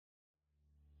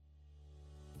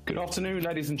Good afternoon,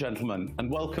 ladies and gentlemen,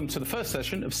 and welcome to the first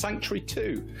session of Sanctuary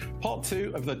 2, Part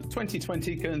 2 of the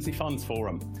 2020 Guernsey Funds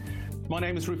Forum. My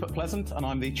name is Rupert Pleasant, and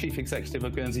I'm the Chief Executive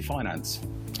of Guernsey Finance.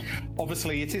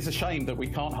 Obviously, it is a shame that we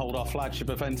can't hold our flagship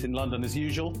event in London as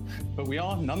usual, but we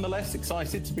are nonetheless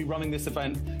excited to be running this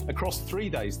event across 3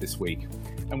 days this week.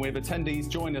 And we have attendees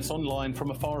join us online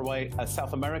from as far away as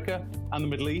South America and the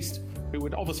Middle East, who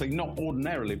would obviously not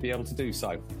ordinarily be able to do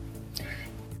so.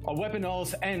 Our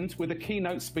webinars end with a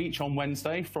keynote speech on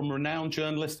Wednesday from renowned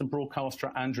journalist and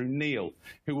broadcaster Andrew Neil,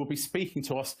 who will be speaking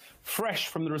to us fresh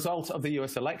from the result of the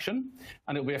US election,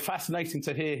 and it'll be fascinating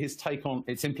to hear his take on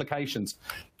its implications,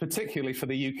 particularly for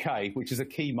the UK, which is a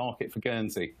key market for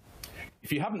Guernsey.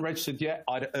 If you haven't registered yet,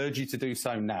 I'd urge you to do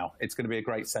so now. It's going to be a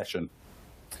great session.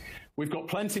 We've got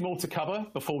plenty more to cover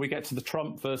before we get to the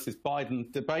Trump versus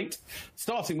Biden debate,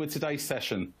 starting with today's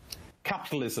session,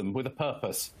 Capitalism with a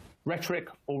Purpose. Rhetoric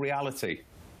or reality?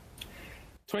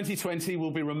 2020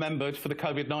 will be remembered for the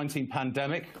COVID-19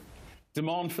 pandemic,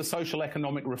 demand for social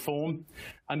economic reform,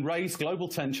 and raised global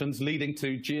tensions leading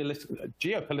to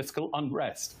geopolitical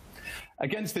unrest.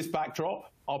 Against this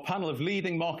backdrop, our panel of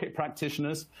leading market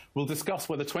practitioners will discuss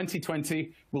whether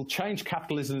 2020 will change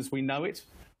capitalism as we know it,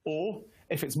 or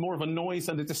if it's more of a noise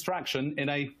and a distraction in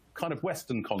a kind of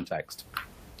Western context.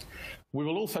 We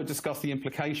will also discuss the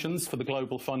implications for the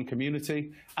global fund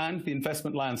community and the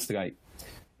investment landscape,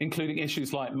 including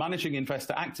issues like managing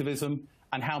investor activism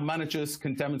and how managers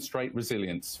can demonstrate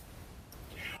resilience.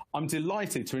 I'm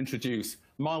delighted to introduce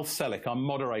Miles Selleck, our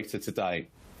moderator today.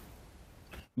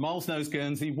 Miles knows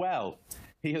Guernsey well.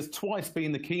 He has twice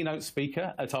been the keynote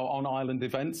speaker at our on-island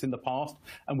events in the past,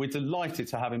 and we're delighted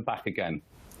to have him back again.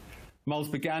 Miles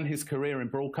began his career in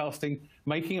broadcasting,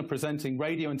 making and presenting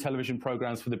radio and television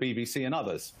programmes for the BBC and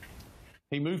others.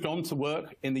 He moved on to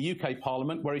work in the UK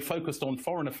Parliament, where he focused on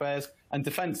foreign affairs and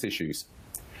defence issues.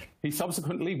 He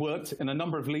subsequently worked in a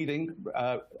number of leading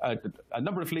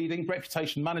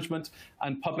reputation management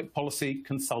and public policy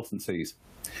consultancies.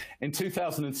 In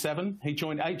 2007, he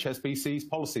joined HSBC's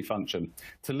policy function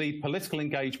to lead political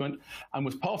engagement and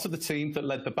was part of the team that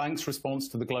led the bank's response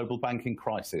to the global banking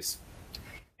crisis.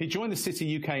 He joined the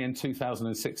City UK in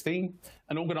 2016,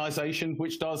 an organisation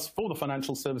which does for the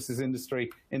financial services industry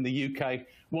in the UK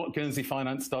what Guernsey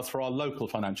Finance does for our local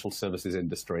financial services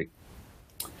industry.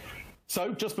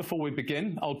 So just before we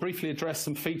begin, I'll briefly address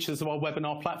some features of our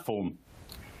webinar platform.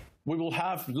 We will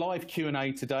have live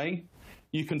Q&A today.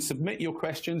 You can submit your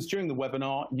questions during the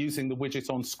webinar using the widget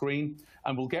on screen,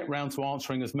 and we'll get round to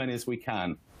answering as many as we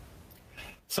can.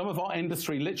 Some of our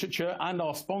industry literature and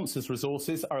our sponsors'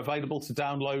 resources are available to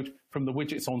download from the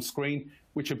widgets on screen,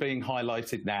 which are being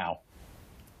highlighted now.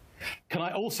 Can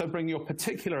I also bring your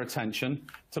particular attention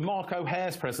to Mark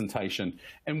O'Hare's presentation,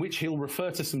 in which he'll refer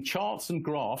to some charts and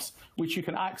graphs which you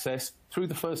can access through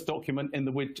the first document in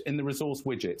the resource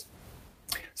widget.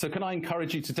 So can I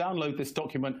encourage you to download this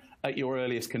document at your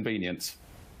earliest convenience?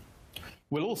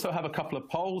 We'll also have a couple of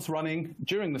polls running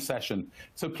during the session,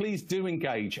 so please do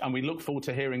engage, and we look forward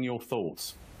to hearing your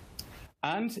thoughts.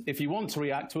 And if you want to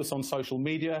react to us on social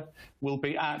media, we'll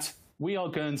be at We Are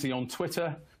Guernsey on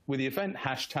Twitter with the event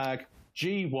hashtag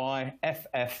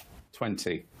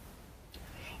GYFF20.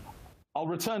 I'll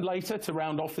return later to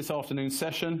round off this afternoon's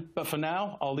session, but for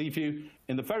now, I'll leave you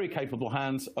in the very capable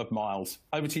hands of Miles.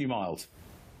 Over to you, Miles.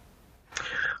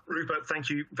 Rupert, thank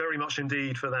you very much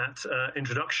indeed for that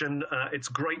introduction. It's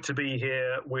great to be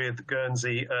here with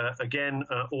Guernsey again,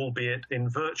 albeit in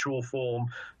virtual form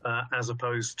as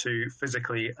opposed to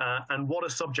physically. And what a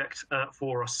subject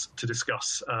for us to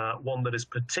discuss, one that is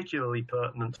particularly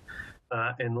pertinent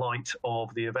in light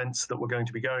of the events that we're going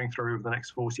to be going through over the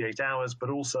next 48 hours, but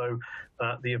also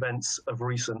the events of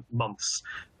recent months.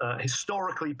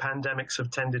 Historically, pandemics have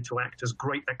tended to act as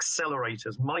great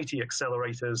accelerators, mighty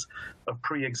accelerators of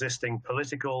pre-existing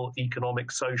political,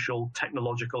 economic, social,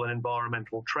 technological, and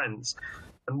environmental trends.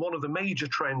 And one of the major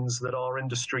trends that our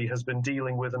industry has been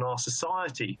dealing with and our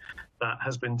society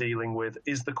has been dealing with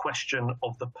is the question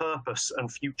of the purpose and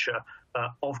future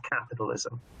of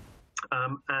capitalism.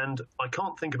 And I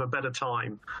can't think of a better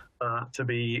time to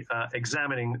be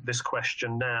examining this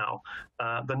question now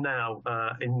than now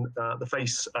in the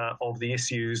face of the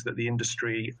issues that the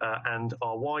industry and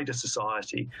our wider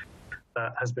society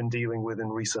has been dealing with in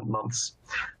recent months.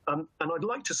 And I'd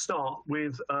like to start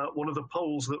with one of the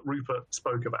polls that Rupert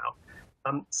spoke about.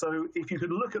 So if you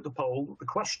could look at the poll, the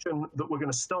question that we're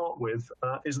going to start with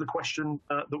is the question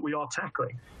that we are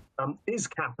tackling. Is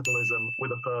capitalism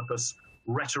with a purpose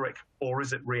rhetoric or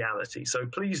is it reality? So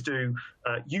please do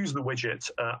use the widget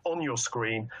on your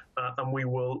screen and we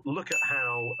will look at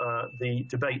how the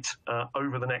debate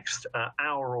over the next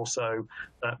hour or so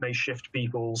may shift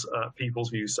people's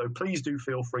views. So please do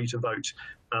feel free to vote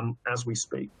as we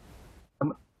speak.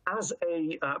 As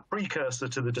a precursor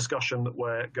to the discussion that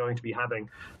we're going to be having,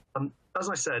 as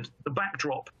I said, the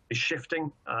backdrop is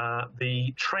shifting.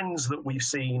 The trends that we've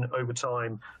seen over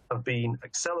time have been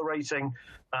accelerating.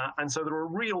 And so there are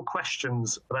real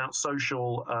questions about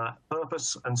social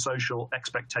purpose and social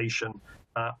expectation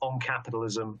on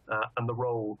capitalism and the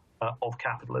role of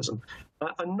capitalism,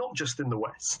 and not just in the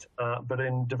West, but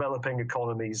in developing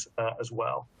economies as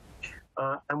well.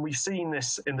 And we've seen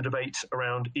this in the debate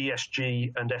around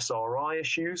ESG and SRI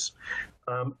issues.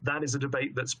 That is a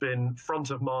debate that's been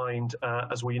front of mind,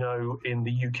 as we know, in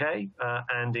the UK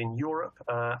and in Europe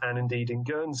and indeed in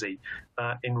Guernsey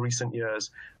in recent years,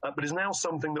 but is now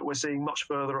something that we're seeing much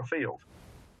further afield.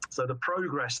 So the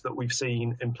progress that we've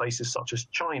seen in places such as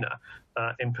China,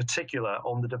 in particular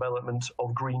on the development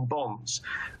of green bonds.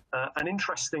 And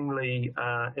interestingly,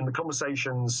 in the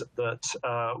conversations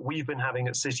that we've been having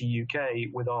at Citi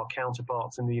UK with our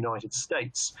counterparts in the United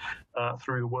States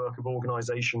through the work of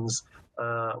organizations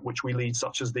which we lead,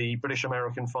 such as the British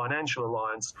American Financial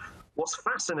Alliance, what's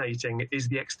fascinating is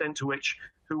the extent to which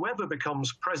whoever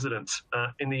becomes president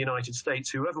in the United States,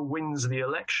 whoever wins the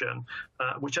election,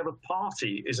 whichever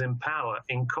party is in power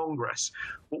in Congress,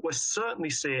 what we're certainly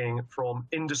seeing from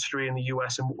industry in the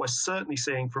US and what we're certainly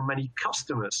seeing from many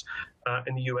customers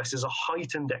in the US is a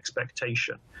heightened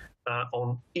expectation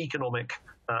on economic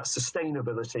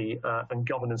sustainability and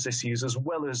governance issues, as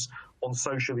well as on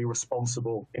socially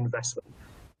responsible investment.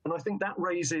 And I think that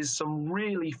raises some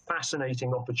really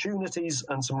fascinating opportunities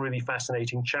and some really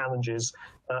fascinating challenges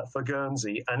for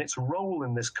Guernsey and its role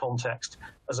in this context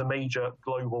as a major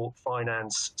global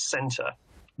finance centre,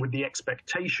 with the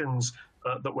expectations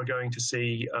that we're going to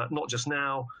see not just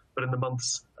now, but in the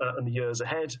months and the years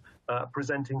ahead,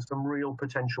 presenting some real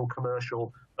potential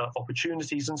commercial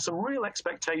opportunities and some real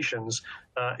expectations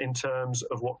in terms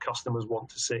of what customers want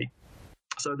to see.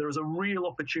 So there is a real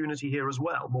opportunity here as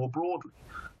well, more broadly,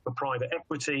 for private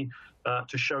equity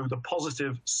to show the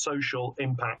positive social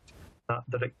impact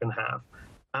that it can have.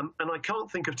 And I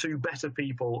can't think of two better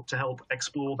people to help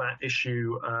explore that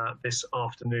issue this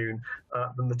afternoon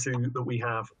than the two that we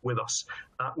have with us.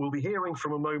 We'll be hearing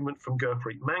from a moment from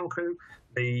Gurpreet Manku,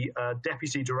 the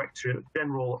Deputy Director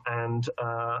General and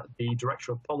the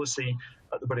Director of Policy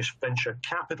at the British Venture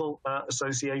Capital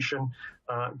Association.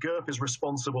 GURP is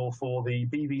responsible for the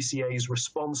BVCA's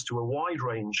response to a wide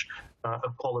range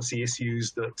of policy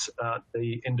issues that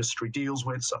the industry deals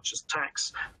with, such as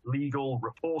tax, legal,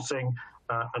 reporting,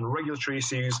 and regulatory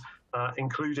issues,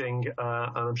 including,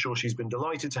 and I'm sure she's been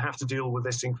delighted to have to deal with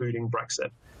this, including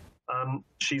Brexit.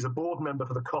 She's a board member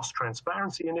for the Cost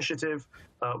Transparency Initiative,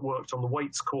 worked on the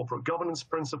Waits Corporate Governance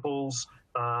Principles,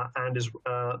 and is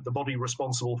the body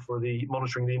responsible for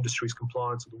monitoring the industry's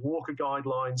compliance with the Walker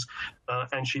Guidelines,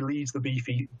 and she leads the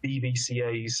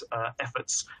BVCA's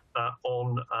efforts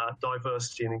on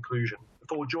diversity and inclusion.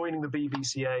 Before joining the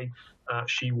BVCA,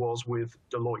 she was with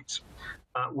Deloitte.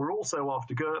 We're also,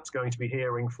 after GURPS, going to be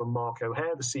hearing from Mark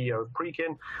O'Hare, the CEO of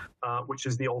Prekin, which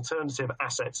is the Alternative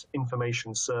Assets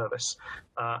Information Service,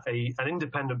 an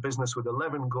independent business with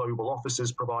 11 global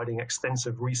offices providing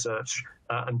extensive research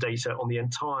and data on the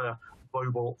entire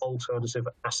global alternative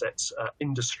assets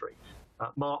industry.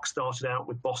 Mark started out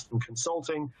with Boston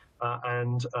Consulting,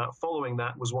 and following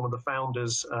that was one of the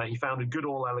founders. He founded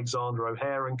Goodall Alexander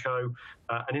O'Hare & Co.,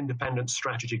 an independent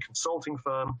strategy consulting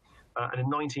firm. And in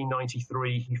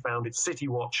 1993, he founded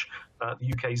CityWatch,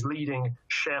 the UK's leading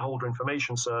shareholder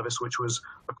information service, which was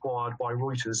acquired by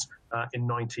Reuters in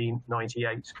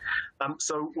 1998.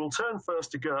 So we'll turn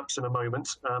first to GURPS in a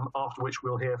moment, after which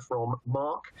we'll hear from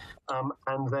Mark,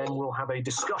 and then we'll have a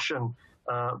discussion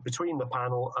between the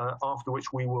panel, after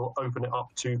which we will open it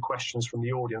up to questions from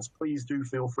the audience. Please do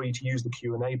feel free to use the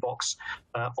Q&A box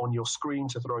on your screen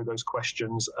to throw those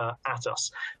questions at us.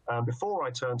 Before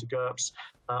I turn to GURPS,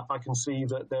 I can see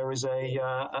that there is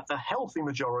a healthy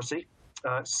majority,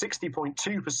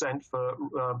 60.2%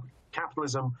 for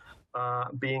capitalism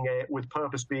with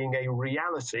purpose being a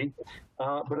reality,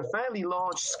 but a fairly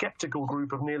large skeptical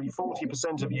group of nearly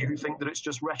 40% of you who think that it's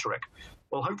just rhetoric.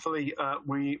 Well, hopefully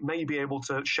we may be able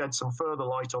to shed some further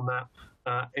light on that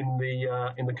in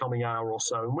the coming hour or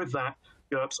so. And with that,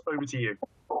 GURPS, over to you.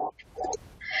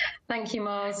 Thank you,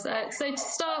 Miles. So to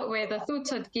start with, I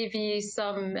thought I'd give you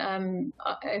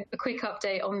a quick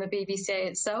update on the BVCA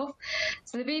itself.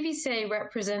 So the BVCA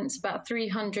represents about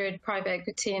 300 private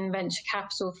equity and venture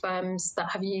capital firms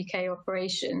that have UK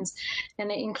operations,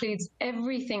 and it includes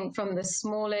everything from the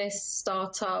smallest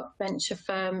startup venture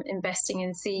firm investing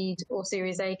in seed or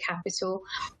Series A capital,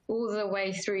 all the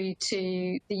way through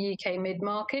to the UK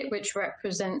mid-market, which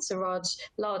represents a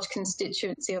large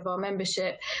constituency of our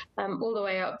membership, all the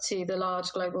way up to the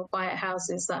large global buyout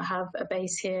houses that have a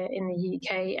base here in the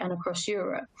UK and across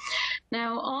Europe.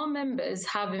 Now, our members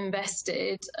have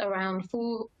invested around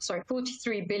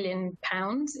 £43 billion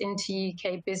into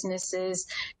UK businesses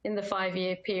in the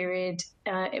 5-year period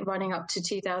running up to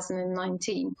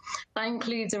 2019. That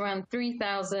includes around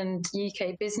 3,000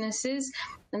 UK businesses,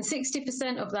 and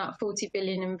 60% of that 40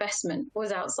 billion investment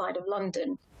was outside of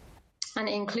London. And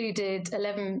it included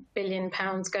 £11 billion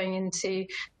going into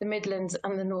the Midlands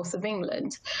and the north of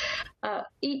England.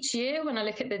 Each year, when I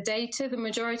look at the data, the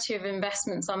majority of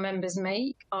investments our members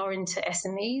make are into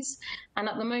SMEs. And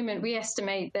at the moment, we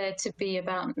estimate there to be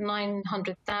about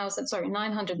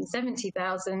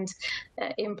 970,000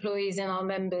 employees in our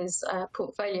members'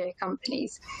 portfolio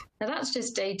companies. Now, that's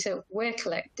just data we're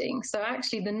collecting. So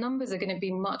actually, the numbers are going to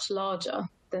be much larger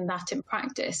than that in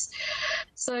practice.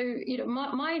 So,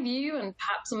 my view, and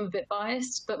perhaps I'm a bit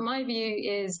biased, but my view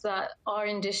is that our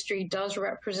industry does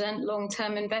represent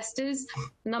long-term investors.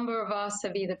 A number of us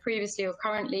have either previously or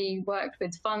currently worked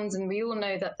with funds, and we all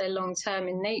know that they're long-term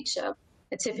in nature.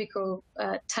 A typical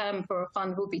term for a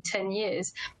fund will be 10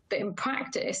 years. But in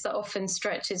practice, that often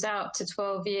stretches out to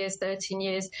 12 years, 13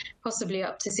 years, possibly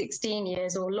up to 16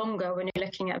 years or longer when you're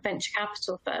looking at venture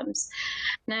capital firms.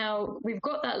 Now, we've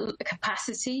got that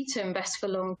capacity to invest for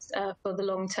the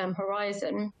long-term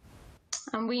horizon.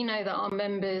 And we know that our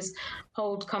members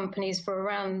hold companies for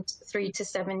around 3 to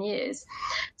 7 years.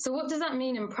 So what does that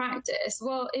mean in practice?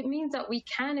 Well, it means that we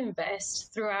can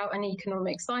invest throughout an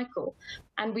economic cycle,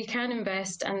 and we can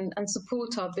invest and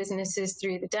support our businesses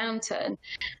through the downturn.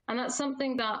 And that's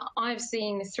something that I've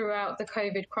seen throughout the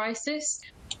COVID crisis.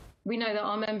 We know that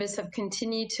our members have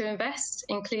continued to invest,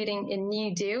 including in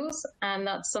new deals, and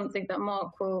that's something that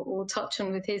Mark will touch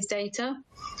on with his data.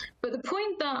 But the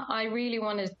point that I really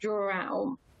want to draw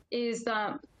out is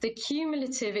that the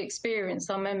cumulative experience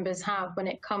our members have when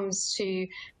it comes to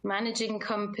managing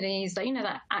companies,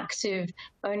 that active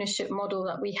ownership model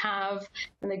that we have,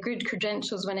 and the good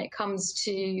credentials when it comes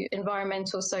to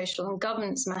environmental, social, and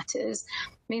governance matters,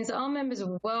 means that our members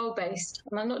are well-based,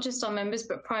 and not just our members,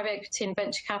 but private equity and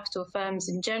venture capital firms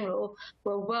in general,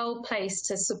 were well-placed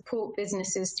to support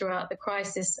businesses throughout the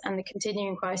crisis and the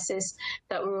continuing crisis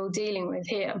that we're all dealing with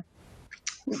here.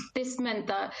 This meant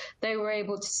that they were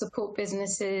able to support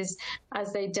businesses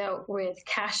as they dealt with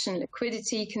cash and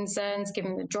liquidity concerns,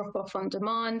 given the drop-off on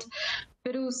demand,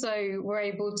 but also were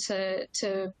able to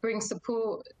bring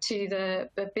support to the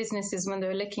businesses when they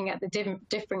were looking at the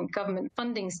different government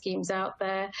funding schemes out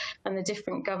there and the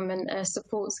different government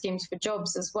support schemes for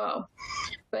jobs as well.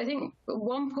 But I think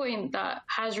one point that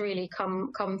has really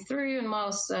come through, and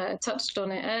Miles touched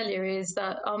on it earlier, is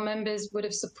that our members would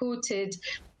have supported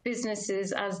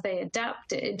businesses as they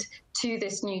adapted to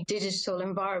this new digital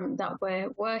environment that we're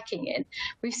working in.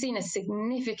 We've seen a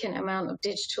significant amount of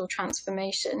digital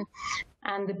transformation,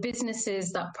 and the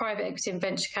businesses that private equity and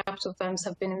venture capital firms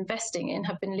have been investing in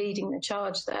have been leading the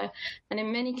charge there, and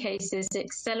in many cases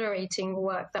accelerating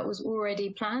work that was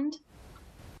already planned.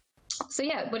 So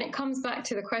yeah, when it comes back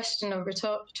to the question of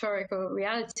rhetorical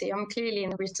reality, I'm clearly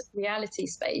in the reality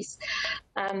space.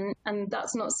 And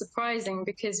that's not surprising,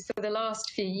 because for the last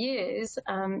few years,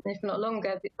 if not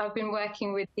longer, I've been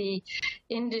working with the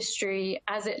industry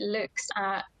as it looks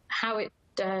at how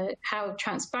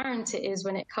transparent it is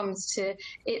when it comes to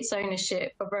its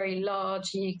ownership of very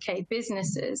large UK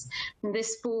businesses. And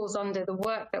this falls under the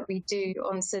work that we do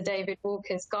on Sir David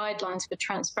Walker's guidelines for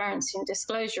transparency and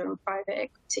disclosure in private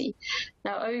equity.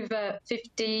 Now, over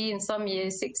 50, in some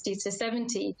years 60 to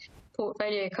 70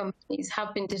 portfolio companies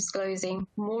have been disclosing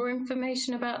more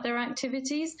information about their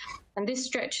activities, and this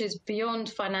stretches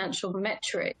beyond financial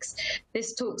metrics.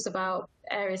 This talks about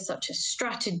areas such as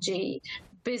strategy,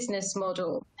 business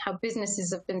model, how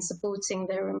businesses have been supporting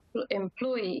their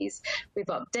employees. We've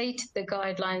updated the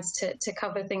guidelines to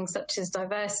cover things such as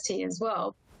diversity as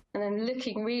well. And then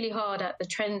looking really hard at the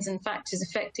trends and factors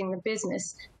affecting the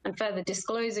business and further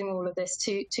disclosing all of this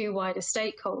to wider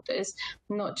stakeholders,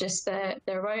 not just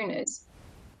their owners.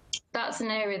 That's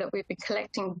an area that we've been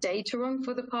collecting data on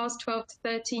for the past 12 to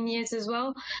 13 years as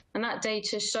well. And that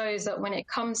data shows that when it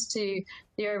comes to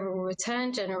the overall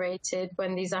return generated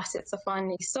when these assets are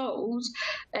finally sold,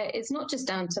 it's not just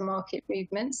down to market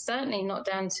movements, certainly not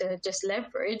down to just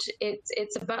leverage.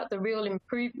 It's about the real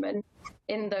improvement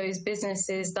in those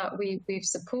businesses that we've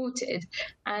supported,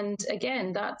 and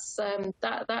again, that's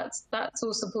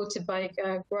all supported by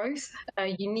growth.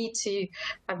 You need to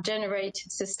have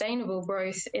generated sustainable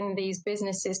growth in these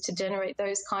businesses to generate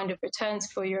those kind of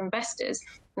returns for your investors,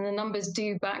 and the numbers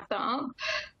do back that up.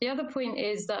 The other point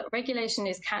is that regulation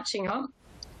is catching up.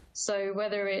 So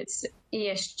whether it's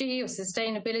ESG or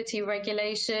sustainability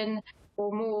regulation,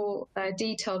 or more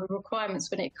detailed requirements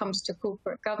when it comes to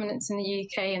corporate governance in the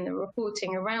UK and the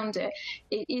reporting around it,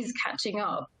 it is catching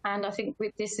up. And I think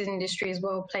with this industry is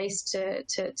well placed to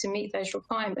meet those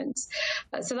requirements.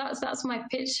 So that's my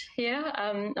pitch here.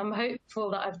 I'm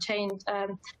hopeful that I've changed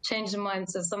the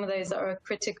minds of some of those that are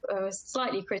critical,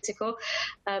 slightly critical.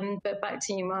 But back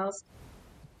to you, Miles.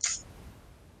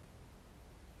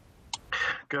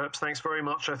 GURPS, thanks very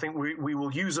much. I think we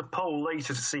will use a poll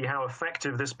later to see how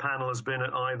effective this panel has been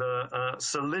at either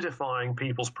solidifying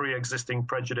people's pre-existing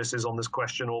prejudices on this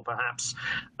question or perhaps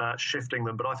shifting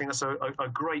them. But I think that's a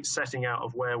great setting out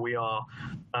of where we are.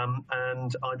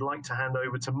 And I'd like to hand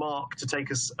over to Mark to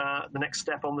take us the next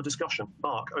step on the discussion.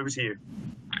 Mark, over to you.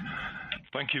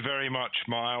 Thank you very much,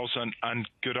 Miles, and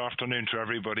good afternoon to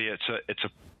everybody. It's a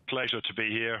pleasure to be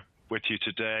here with you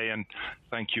today, and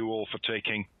thank you all for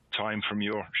taking time from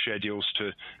your schedules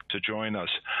to join us.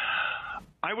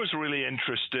 I was really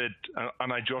interested,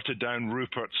 and I jotted down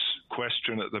Rupert's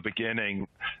question at the beginning,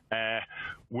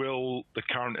 will the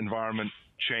current environment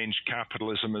change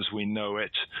capitalism as we know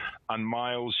it? And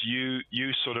Miles, you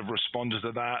sort of responded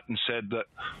to that and said that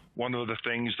one of the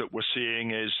things that we're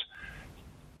seeing is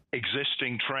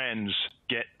existing trends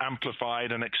get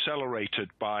amplified and accelerated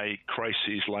by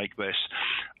crises like this.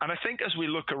 And I think as we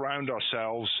look around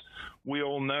ourselves, we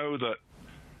all know that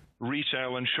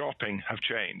retail and shopping have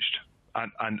changed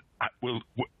and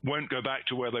won't go back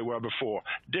to where they were before.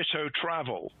 Ditto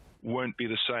travel won't be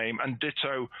the same, and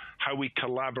ditto how we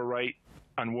collaborate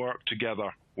and work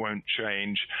together won't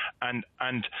change. And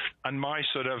my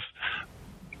sort of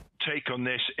take on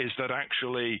this is that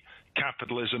actually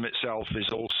capitalism itself is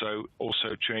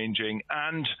also changing,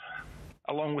 and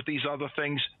along with these other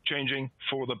things, changing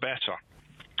for the better.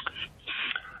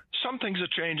 Some things are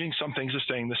changing, some things are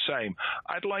staying the same.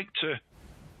 I'd like to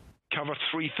cover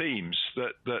three themes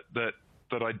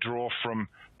that I draw from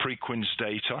Preqin's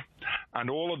data, and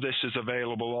all of this is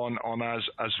available on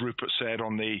as Rupert said,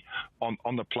 on the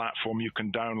platform. You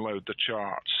can download the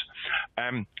charts.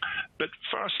 But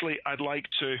firstly, I'd like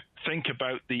to think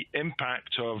about the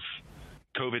impact of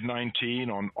COVID-19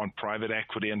 on private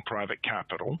equity and private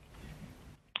capital.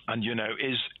 And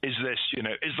is this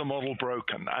is the model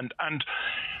broken? And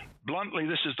bluntly,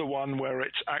 this is the one where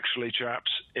it's actually,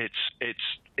 chaps,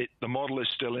 the model is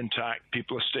still intact.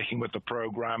 People are sticking with the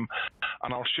program,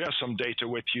 and I'll share some data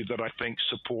with you that I think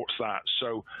supports that.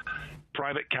 So,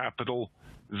 private capital,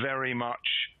 very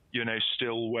much,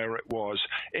 still where it was.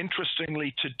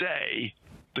 Interestingly, today,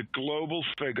 the global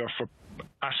figure for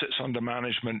assets under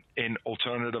management in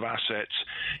alternative assets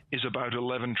is about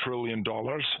 $11 trillion.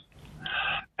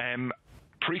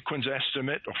 Preqin's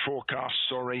estimate, or forecast,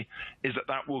 is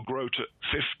that will grow to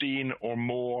 15 or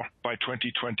more by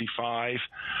 2025.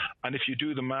 And if you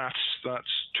do the maths,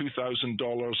 that's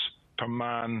 $2,000 per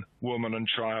man, woman, and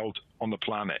child on the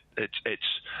planet.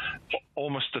 It's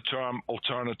almost the term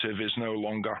alternative is no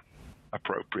longer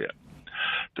appropriate.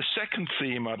 The second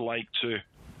theme I'd like to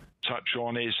touch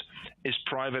on is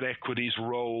private equity's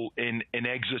role in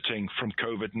exiting from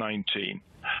COVID-19.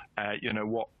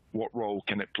 What role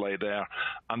can it play there?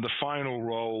 And the final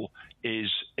role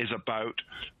is about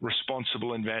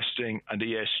responsible investing and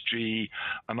ESG.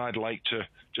 And I'd like to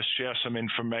just share some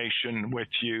information with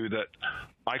you that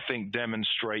I think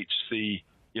demonstrates the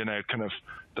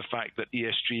fact that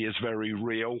ESG is very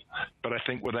real. But I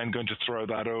think we're then going to throw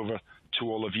that over to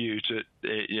all of you to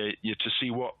see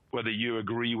whether you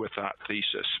agree with that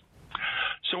thesis.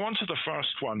 So on to the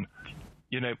first one,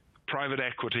 private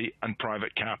equity and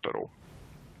private capital.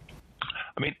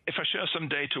 I mean, if I share some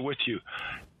data with you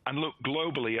and look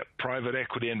globally at private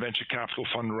equity and venture capital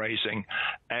fundraising,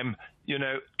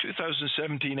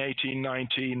 2017, 18,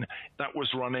 19, that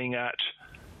was running at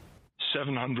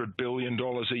 $700 billion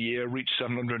a year, reached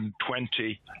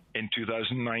 720 in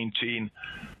 2019.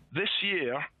 This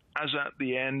year, as at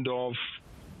the end of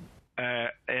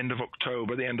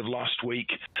October, the end of last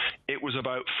week, it was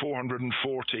about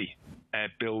 440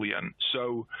 billion.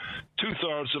 So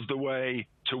 2/3 of the way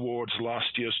towards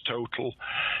last year's total.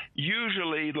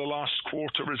 Usually the last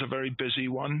quarter is a very busy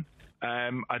one.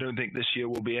 I don't think this year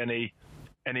will be any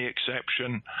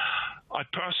exception. I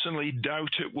personally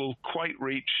doubt it will quite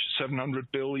reach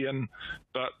 700 billion,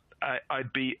 but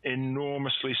I'd be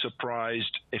enormously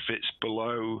surprised if it's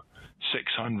below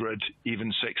 600,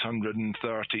 even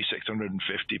 630,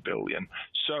 650 billion.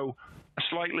 So a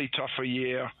slightly tougher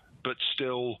year, but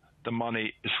still the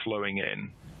money is flowing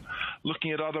in.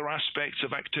 Looking at other aspects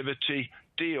of activity,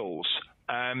 deals.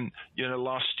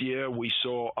 Last year we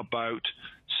saw about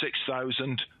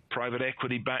 6,000 private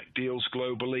equity-backed deals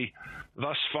globally.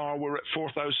 Thus far, we're at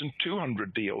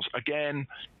 4,200 deals. Again,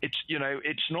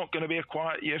 it's not going to be a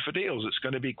quiet year for deals. It's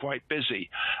going to be quite busy,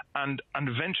 and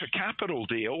venture capital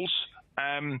deals,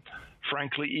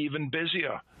 frankly, even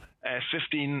busier.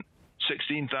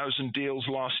 16,000 deals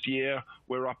last year.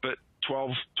 We're up at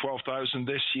 12,000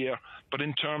 this year. But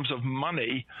in terms of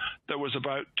money, there was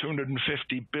about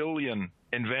 250 billion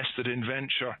invested in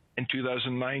venture in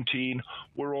 2019.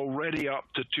 We're already up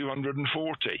to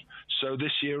 240. So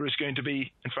this year is going to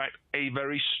be, in fact, a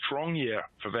very strong year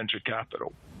for venture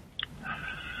capital.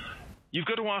 You've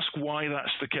got to ask why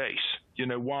that's the case.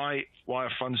 Why are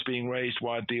funds being raised?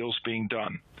 Why are deals being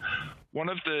done? One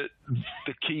of the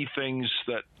key things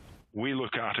that we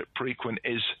look at Preqin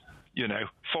is,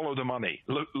 follow the money,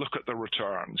 look at the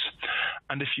returns.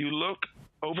 And if you look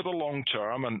over the long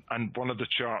term, and one of the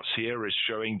charts here is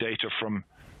showing data from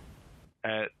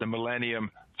the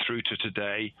millennium through to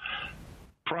today,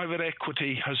 private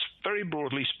equity has, very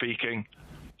broadly speaking,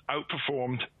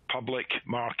 outperformed public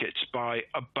markets by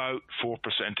about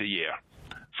 4% a year,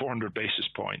 400 basis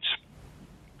points.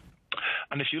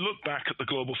 And if you look back at the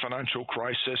global financial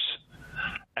crisis,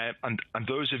 and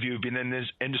those of you who've been in this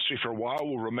industry for a while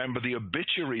will remember the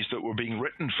obituaries that were being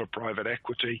written for private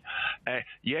equity.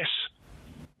 Yes,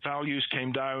 values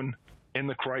came down in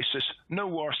the crisis, no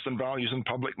worse than values in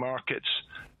public markets,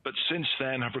 but since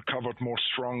then have recovered more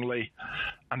strongly.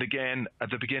 And again, at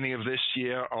the beginning of this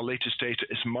year, our latest data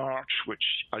is March, which,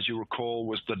 as you recall,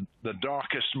 was the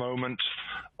darkest moment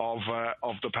of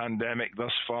the pandemic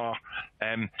thus far.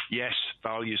 Yes,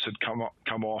 values had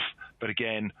come off, but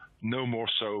again, no more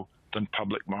so than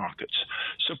public markets.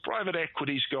 So private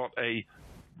equity's got a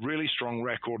really strong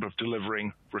record of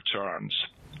delivering returns.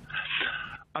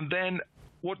 And then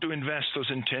what do investors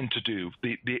intend to do?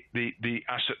 The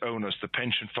asset owners, the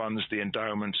pension funds, the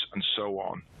endowments, and so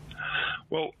on.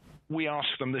 Well, we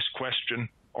ask them this question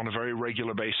on a very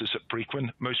regular basis at Preqin,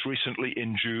 most recently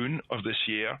in June of this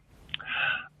year.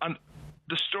 And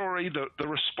the story, the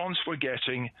response we're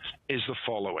getting is the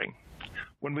following.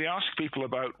 When we ask people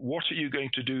about what are you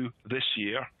going to do this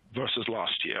year versus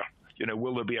last year,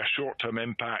 will there be a short-term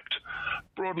impact?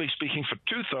 Broadly speaking, for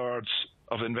 2/3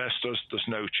 of investors, there's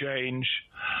no change.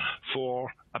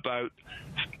 For about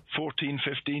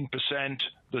 14-15%,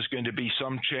 there's going to be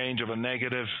some change of a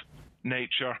negative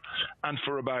nature. And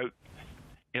for about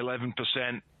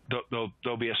 11%,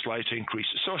 there'll be a slight increase.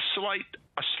 So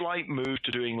a slight move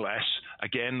to doing less.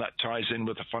 Again, that ties in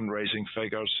with the fundraising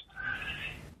figures.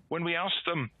 When we ask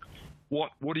them,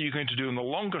 what are you going to do in the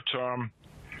longer term?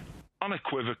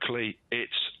 Unequivocally,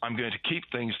 it's I'm going to keep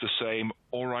things the same,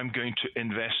 or I'm going to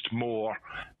invest more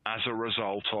as a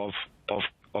result of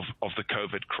the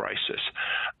COVID crisis.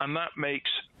 And that makes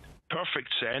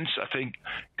perfect sense. I think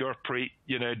Gurpreet,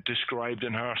 described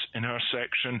in her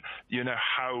section,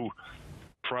 how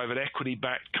private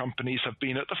equity-backed companies have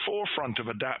been at the forefront of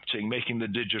adapting, making the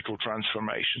digital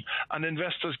transformation. And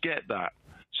investors get that.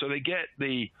 So they get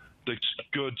the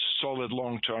good, solid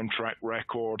long-term track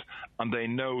record, and they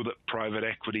know that private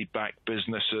equity-backed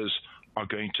businesses are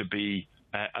going to be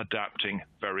adapting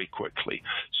very quickly.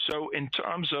 So in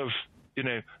terms of,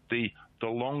 the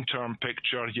long-term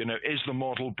picture, is the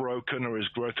model broken or is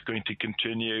growth going to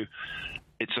continue?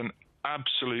 It's an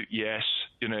absolute yes.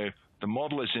 The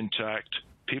model is intact.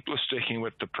 People are sticking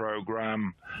with the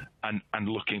program and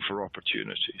looking for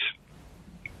opportunities.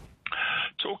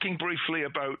 Talking briefly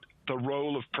about the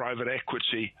role of private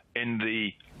equity in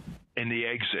the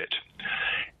exit.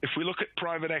 If we look at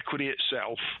private equity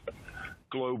itself,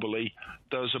 globally,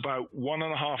 there's about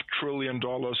 $1.5 trillion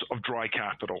of dry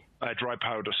powder.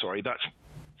 That's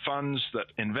funds that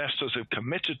investors have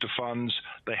committed to funds,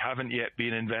 they haven't yet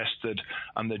been invested,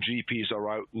 and the GPs are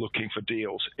out looking for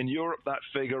deals. In Europe, that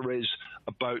figure is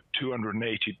about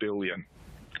 280 billion.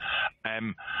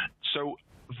 So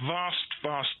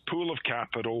vast pool of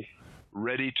capital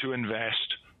ready to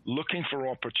invest, looking for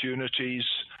opportunities,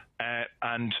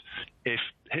 And if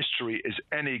history is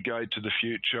any guide to the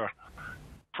future,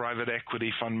 private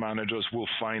equity fund managers will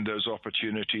find those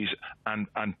opportunities and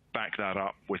back that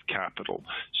up with capital.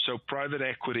 So private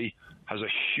equity has a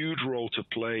huge role to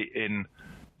play in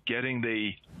getting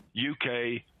the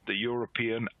UK, the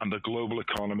European, and the global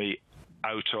economy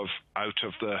out of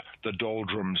the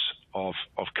doldrums of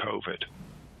COVID.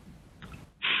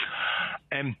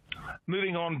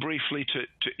 Moving on briefly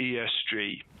to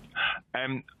ESG.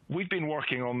 We've been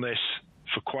working on this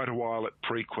for quite a while at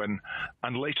Preqin,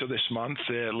 and later this month,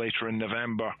 later in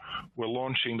November, we're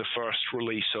launching the first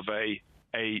release of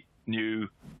a new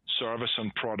service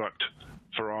and product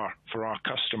for our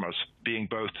customers, being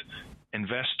both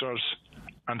investors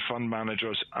and fund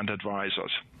managers and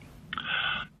advisors.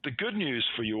 The good news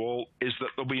for you all is that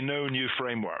there'll be no new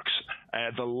frameworks.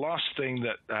 The last thing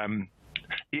that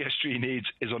ESG needs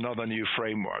is another new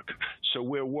framework. So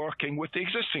we're working with the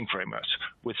existing frameworks,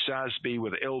 with SASB,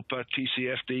 with ILPA,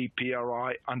 TCFD,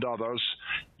 PRI, and others,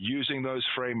 using those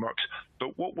frameworks.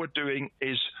 But what we're doing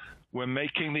is we're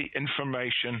making the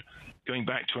information, going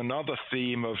back to another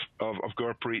theme of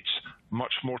Gurpreet's,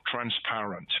 much more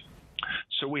transparent.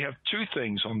 So we have two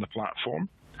things on the platform.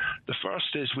 The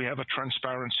first is we have a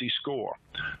transparency score,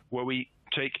 where we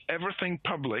take everything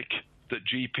public that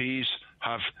GPs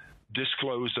have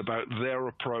disclosed about their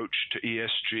approach to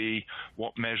ESG,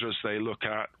 what measures they look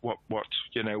at, what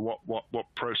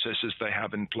processes they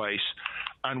have in place,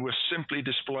 and we're simply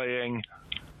displaying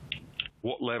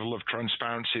what level of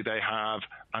transparency they have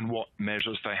and what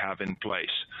measures they have in place.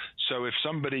 So if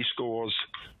somebody scores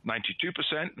 92%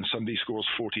 and somebody scores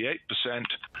 48%,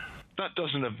 that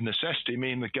doesn't of necessity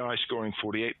mean the guy scoring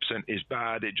 48% is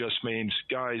bad. It just means,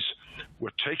 guys, we're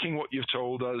taking what you've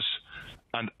told us,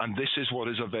 and this is what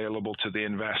is available to the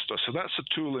investor. So that's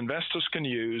a tool investors can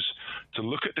use to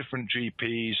look at different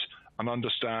GPs and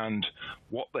understand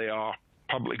what they are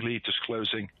publicly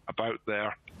disclosing about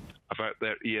their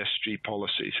ESG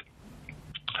policies.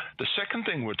 The second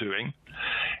thing we're doing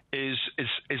is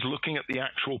looking at the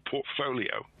actual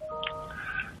portfolio,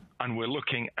 and we're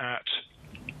looking at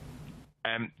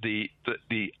the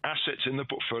assets in the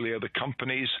portfolio, the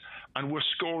companies, and we're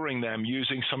scoring them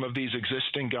using some of these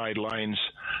existing guidelines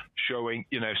showing,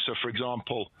 so for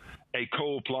example, a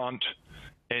coal plant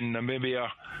in Namibia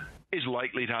is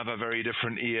likely to have a very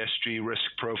different ESG risk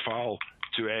profile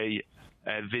to a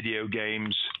video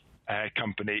games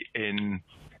company in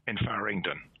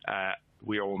Farringdon.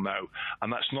 We all know.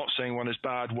 And that's not saying one is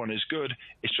bad, one is good.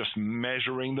 It's just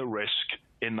measuring the risk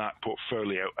in that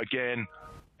portfolio. Again,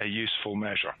 a useful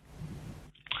measure.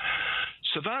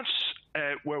 So that's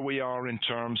where we are in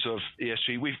terms of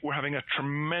ESG. We're having a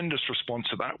tremendous response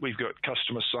to that. We've got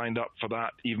customers signed up for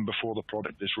that even before the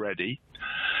product is ready.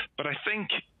 But I think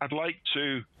I'd like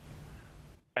to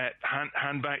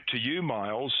hand back to you,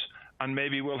 Miles, and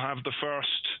maybe we'll have the first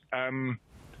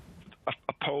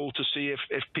a poll to see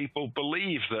if people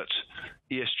believe that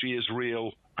ESG is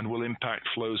real and will impact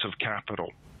flows of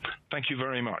capital. Thank you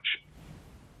very much.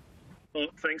 Well,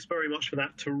 thanks very much for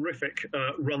that terrific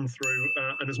run through.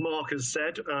 And as Mark has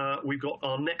said, we've got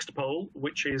our next poll,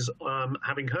 which is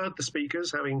having heard the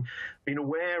speakers, having been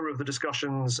aware of the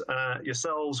discussions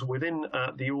yourselves within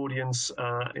the audience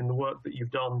in the work that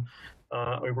you've done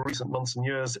over recent months and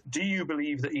years. Do you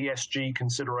believe that ESG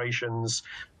considerations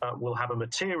will have a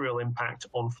material impact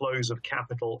on flows of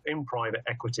capital in private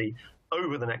equity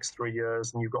over the next 3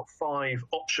 years? And you've got 5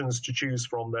 options to choose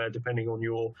from there, depending on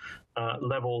your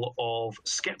level of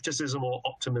skepticism or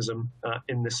optimism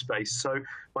in this space. So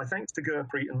my thanks to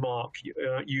Gurpreet and Mark.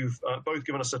 You've both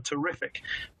given us a terrific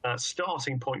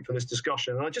starting point for this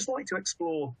discussion. And I'd just like to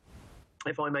explore,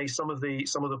 if I may, some of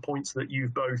the points that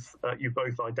you've both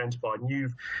identified. And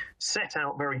you've set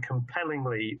out very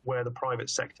compellingly where the private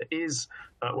sector is,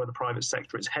 where the private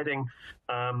sector is heading,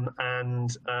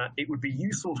 and it would be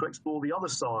useful to explore the other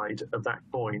side of that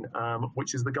coin,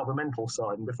 which is the governmental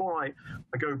side. And before I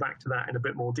go back to that in a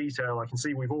bit more detail, I can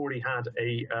see we've already had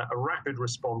a rapid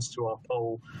response to our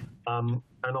poll.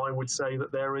 And I would say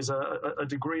that there is a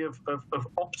degree of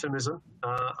optimism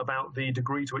about the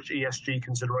degree to which ESG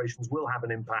considerations will have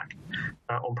an impact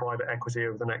on private equity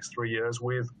over the next 3 years,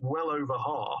 with well over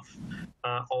half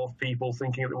of people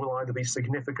thinking that it will either be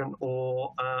significant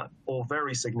or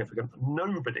very significant.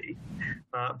 Nobody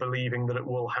believing that it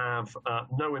will have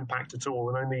no impact at all,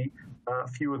 and only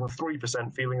fewer than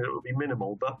 3% feeling that it will be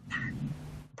minimal. But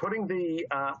putting the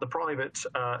private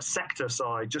sector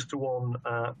side just to one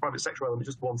private sector element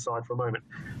just to one side for a moment,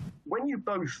 when you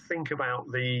both think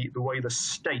about the way the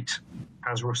state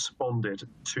has responded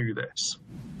to this,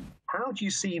 How do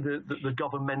you see the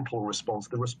governmental response,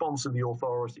 the response of the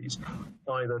authorities,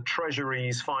 either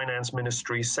treasuries, finance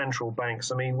ministries, central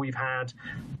banks? I mean, we've had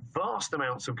vast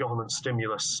amounts of government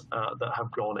stimulus that have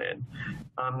gone in.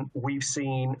 We've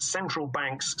seen central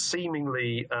banks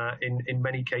seemingly, in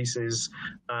many cases,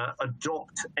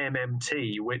 adopt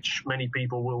MMT, which many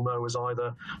people will know as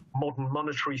either modern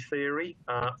monetary theory,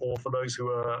 or for those who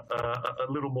are a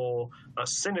little more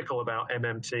cynical about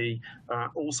MMT,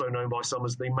 also known by some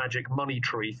as the magic money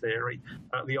tree theory,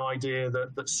 the idea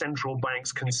that central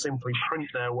banks can simply print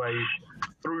their way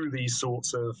through these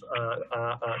sorts of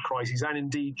crises, and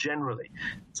indeed generally.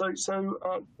 So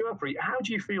Gurpreet, how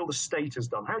do you feel the state has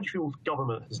done? How do you feel the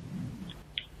government has done?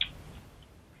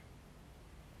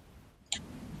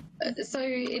 So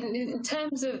in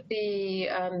terms of the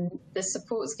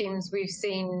support schemes we've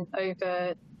seen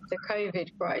over the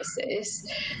COVID crisis,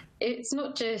 it's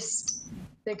not just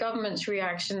the government's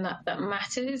reaction that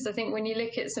matters. I think when you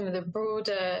look at some of the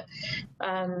broader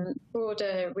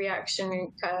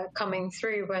reaction coming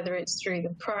through, whether it's through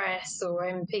the press or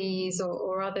MPs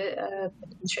or other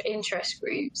interest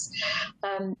groups,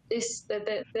 there's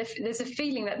a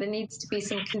feeling that there needs to be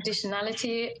some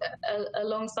conditionality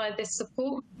alongside this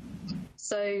support.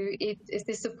 So if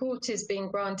the support is being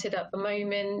granted at the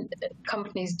moment,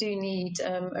 companies do need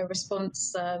a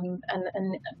response, and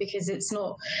because it's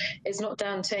not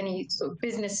down to any sort of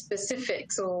business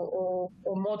specifics or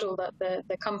model that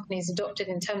the company's adopted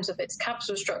in terms of its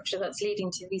capital structure that's leading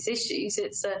to these issues.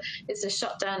 It's a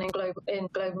shutdown in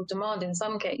global demand in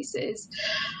some cases.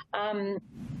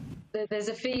 There's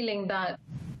a feeling that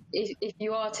if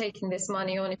you are taking this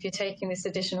money on, if you're taking this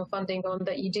additional funding on,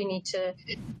 that you do need to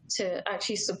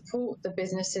actually support the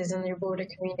businesses and your broader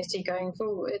community going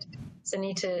forward. So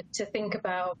need to think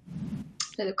about,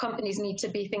 the companies need to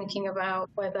be thinking about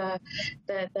whether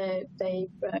they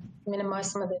minimise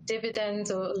some of the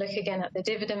dividends, or look again at the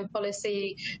dividend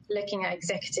policy, looking at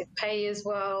executive pay as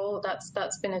well.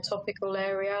 That's been a topical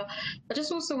area. I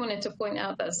just also wanted to point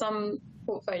out that some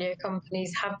portfolio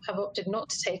companies have opted not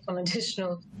to take on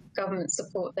additional government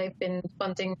support. They've been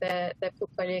funding their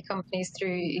portfolio companies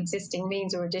through existing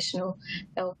means or additional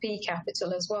LP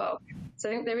capital as well. So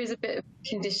I think there is a bit of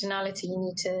conditionality you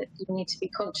need to be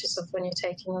conscious of when you're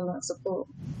taking on that support.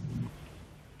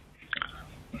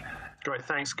 Great,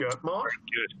 thanks, Gert. Mark?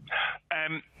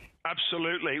 Good.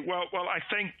 Absolutely. Well, I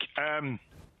think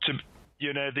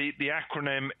the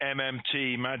acronym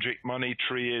MMT, Magic Money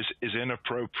Tree, is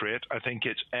inappropriate. I think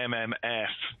it's MMF,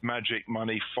 Magic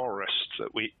Money Forest,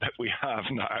 that we have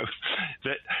now.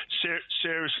 That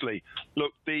seriously,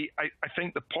 look, I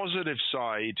think the positive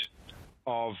side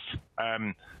of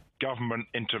government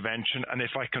intervention, and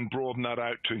if I can broaden that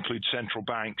out to include central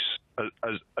banks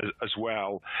as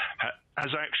well,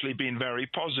 has actually been very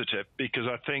positive, because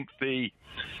I think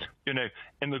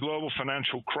in the global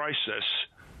financial crisis,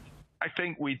 I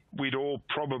think we'd all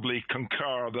probably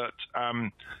concur that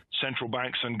central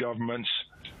banks and governments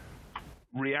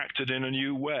reacted in a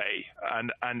new way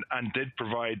and did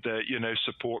provide the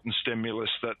support and stimulus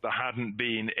that there hadn't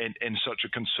been in such a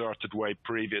concerted way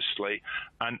previously,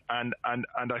 and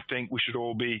I think we should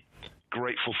all be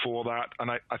grateful for that, and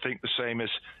I think the same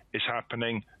is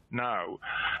happening now.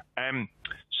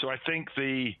 So I think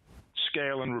the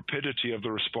scale and rapidity of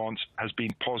the response has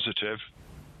been positive.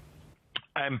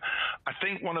 I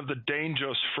think one of the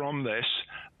dangers from this,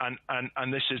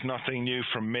 and this is nothing new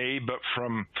from me, but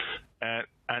from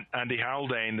Andy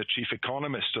Haldane, the chief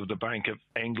economist of the Bank of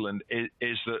England,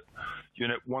 is that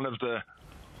one of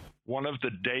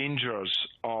the dangers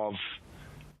of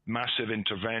massive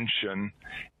intervention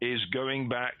is going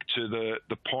back to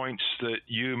the points that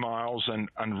you, Miles,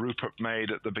 and Rupert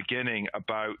made at the beginning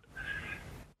about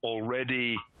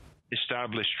already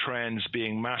established trends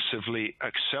being massively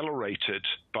accelerated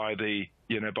by the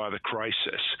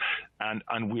crisis,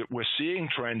 and we're seeing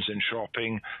trends in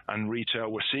shopping and retail,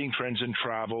 we're seeing trends in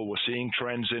travel, we're seeing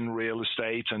trends in real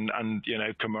estate and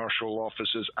commercial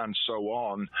offices and so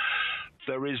on.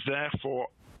 There is therefore,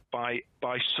 by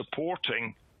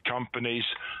supporting companies,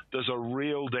 there's a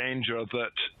real danger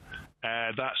that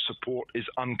that support is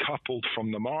uncoupled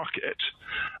from the market,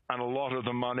 and a lot of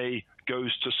the money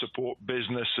goes to support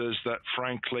businesses that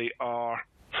frankly are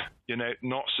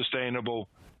not sustainable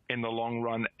in the long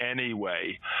run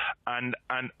anyway, and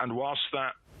whilst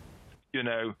that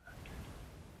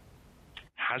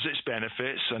has its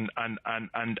benefits and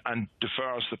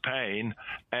defers the pain,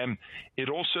 it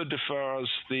also defers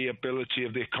the ability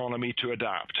of the economy to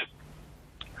adapt.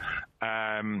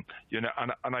 And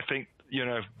I think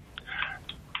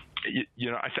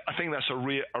I think that's a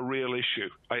real issue.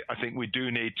 I think we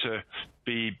do need to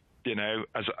be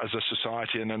as a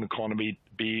society and an economy,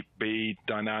 be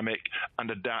dynamic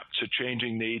and adapt to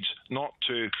changing needs, not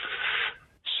to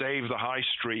save the high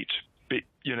street,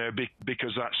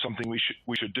 because that's something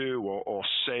we should do, or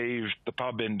save the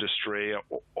pub industry,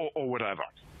 or whatever.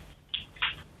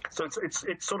 So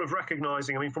it's sort of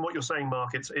recognizing, from what you're saying,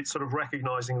 Mark, it's sort of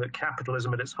recognizing that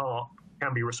capitalism at its heart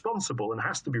can be responsible and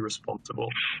has to be responsible.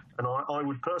 And I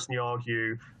would personally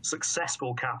argue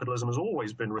successful capitalism has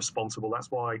always been responsible.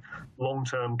 That's why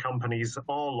long-term companies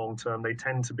are long-term. They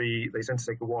tend to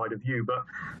take a wider view.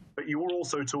 But you were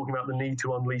also talking about the need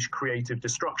to unleash creative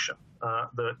destruction,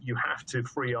 that you have to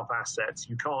free up assets.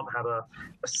 You can't have a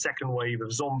second wave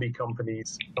of zombie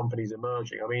companies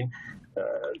emerging.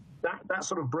 That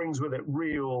sort of brings with it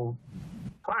real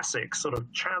classic sort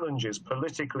of challenges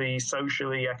politically,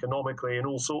 socially, economically, in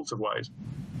all sorts of ways.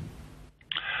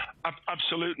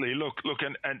 Absolutely. Look,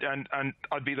 and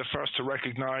I'd be the first to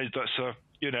recognise that's a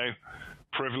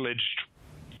privileged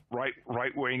right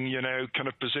wing kind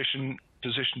of position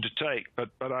to take,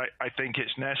 but I think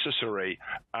it's necessary,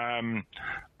 and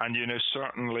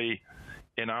certainly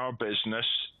in our business,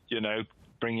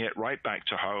 bringing it right back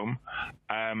to home,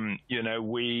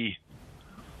 we,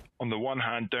 on the one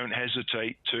hand, don't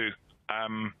hesitate to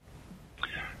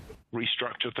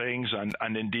restructure things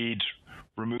and indeed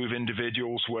remove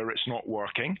individuals where it's not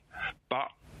working, but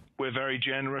we're very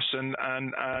generous and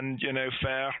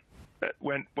fair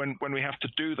when we have to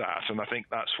do that, and I think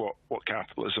that's what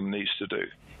capitalism needs to do.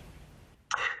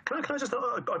 Can I just,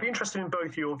 I'd be interested in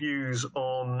both your views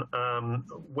on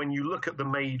when you look at the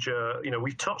major,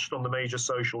 we've touched on the major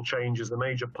social changes, the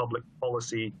major public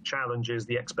policy challenges,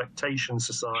 the expectations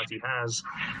society has.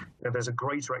 There's a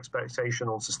greater expectation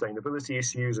on sustainability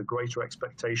issues, a greater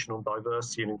expectation on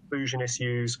diversity and inclusion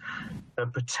issues.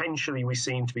 Potentially, we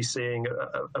seem to be seeing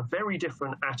a very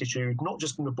different attitude, not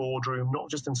just in the boardroom, not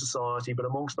just in society, but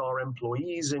amongst our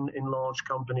employees in large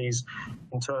companies,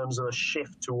 in terms of a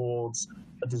shift towards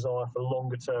a desire for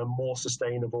longer-term, more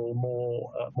sustainable,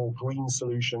 more green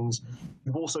solutions.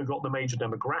 You've also got the major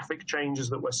demographic changes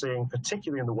that we're seeing,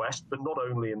 particularly in the West, but not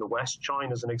only in the West.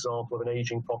 China's an example of an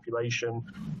aging population.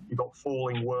 You've got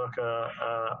falling worker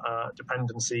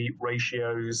dependency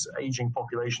ratios, aging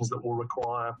populations that will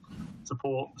require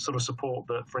support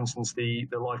that, for instance, the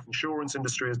life insurance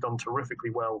industry has done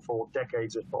terrifically well for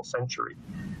decades, if not centuries.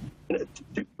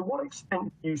 To what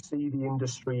extent do you see the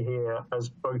industry here as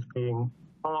both being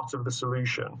part of the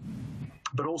solution,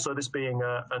 but also this being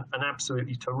an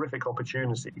absolutely terrific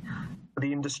opportunity for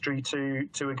the industry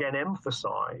to again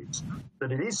emphasize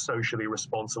that it is socially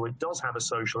responsible, it does have a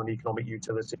social and economic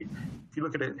utility. If you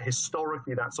look at it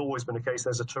historically, that's always been the case.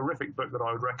 There's a terrific book that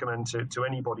I would recommend to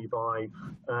anybody by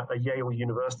a Yale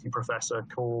University professor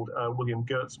called William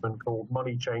Gertzman, called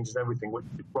Money Changes Everything, which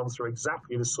runs through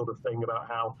exactly this sort of thing about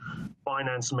how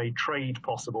finance made trade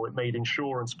possible, it made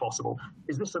insurance possible.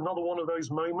 Is this another one of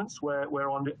those moments where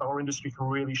our industry can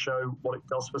really show what it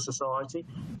does for society?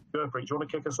 Gurpreet, do you want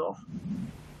to kick us off?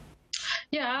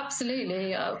 Yeah,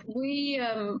 absolutely.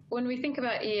 When we think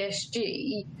about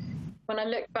ESG, when I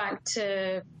look back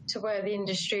to where the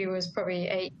industry was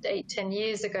probably 10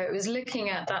 years ago, it was looking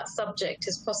at that subject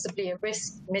as possibly a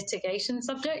risk mitigation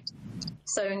subject.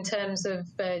 So in terms of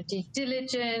due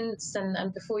diligence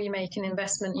and before you make an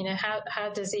investment, how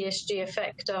does ESG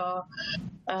affect our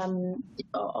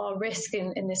risk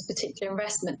in this particular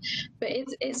investment? But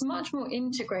it's much more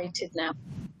integrated now.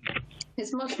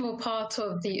 It's much more part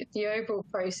of the overall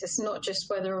process, not just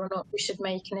whether or not we should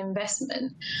make an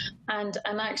investment. And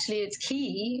actually, it's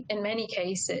key in many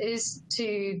cases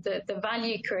to the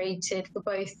value created for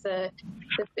both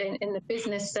in the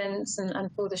business sense and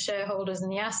for the shareholders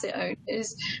and the asset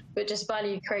owners, but just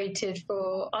value created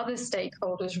for other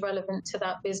stakeholders relevant to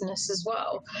that business as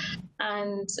well.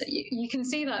 And you can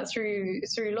see that through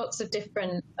lots of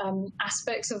different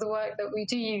aspects of the work that we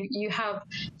do. You have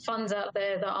funds out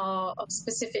there that are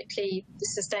specifically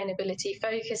sustainability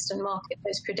focused and market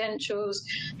those credentials.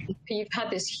 You've had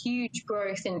this huge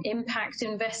growth in impact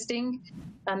investing,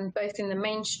 both in the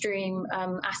mainstream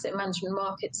asset management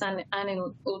markets and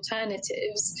in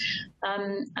alternatives.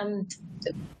 And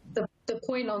the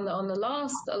point on the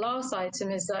last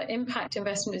item is that impact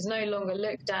investment is no longer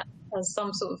looked at as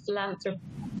some sort of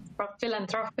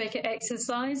philanthropic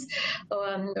exercise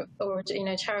or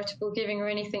charitable giving or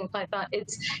anything like that.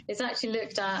 It's actually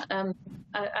looked at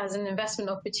as an investment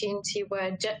opportunity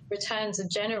where returns are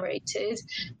generated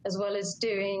as well as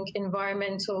doing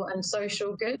environmental and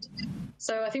social good.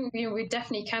 So I think we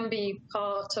definitely can be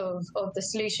part of the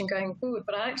solution going forward,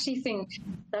 but I actually think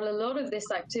that a lot of this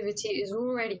activity is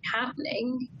already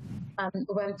happening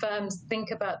when firms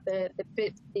think about the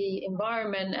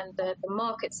environment and the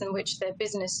markets in which their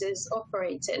businesses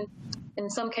operate in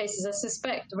some cases, I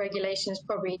suspect the regulation is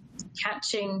probably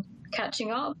catching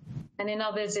up, and in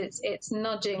others, it's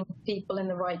nudging people in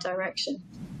the right direction.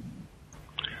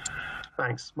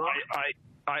 Thanks, Mark.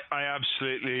 I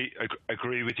absolutely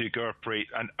agree with you, Gurpreet,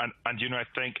 and I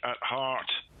think at heart,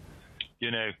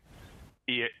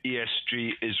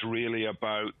 ESG is really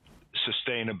about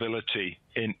sustainability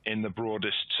in the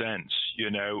broadest sense.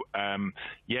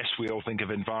 Yes, we all think of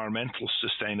environmental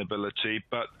sustainability,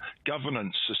 but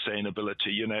governance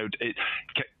sustainability.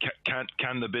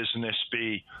 Can the business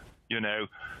be,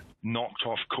 knocked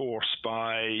off course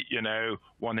by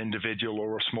one individual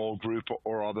or a small group,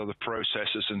 or are there the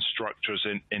processes and structures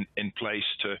in place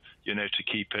to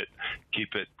keep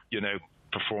it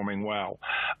performing well,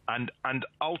 and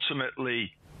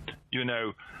ultimately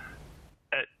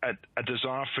a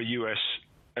desire for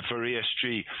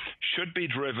ESG should be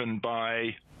driven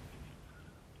by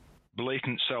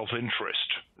blatant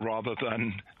self-interest rather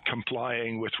than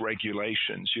complying with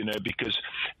regulations, because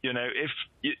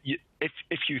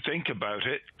if you think about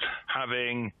it,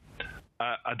 having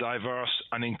a diverse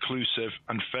and inclusive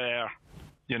and fair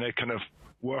kind of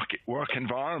work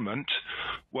environment,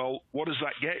 well, what does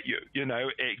that get you?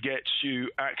 It gets you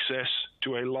access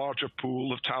to a larger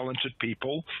pool of talented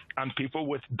people and people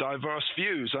with diverse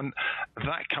views, and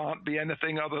that can't be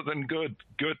anything other than good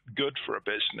for a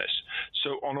business.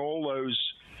 So on all those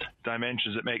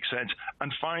dimensions, it makes sense.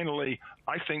 And finally,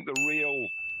 I think the real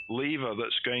lever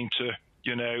that's going to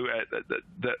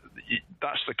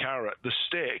that's the carrot. The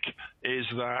stick is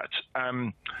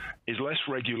less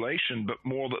regulation, but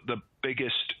more that the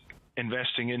biggest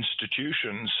investing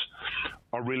institutions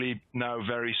are really now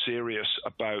very serious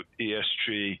about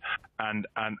ESG and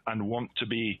want to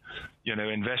be,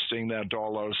 investing their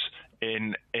dollars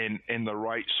in the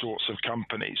right sorts of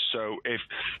companies. So if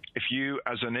you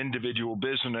as an individual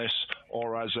business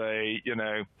or as a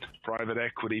private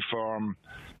equity firm,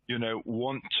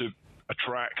 want to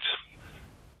attract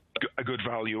a good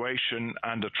valuation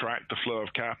and attract the flow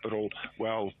of capital,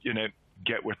 well,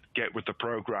 get with the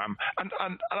program, and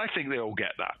I think they all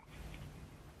get that.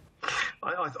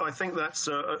 I think that's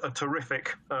a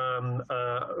terrific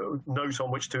note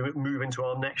on which to move into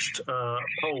our next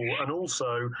poll, and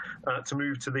also to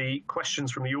move to the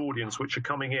questions from the audience, which are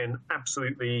coming in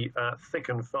absolutely thick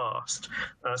and fast.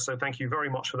 So thank you very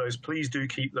much for those. Please do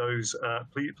keep those.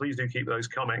 Please do keep those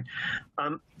coming.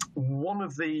 One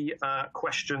of the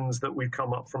questions that we've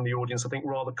come up from the audience, I think,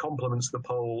 rather complements the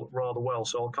poll rather well.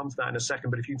 So I'll come to that in a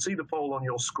second. But if you can see the poll on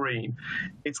your screen,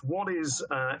 it's what is,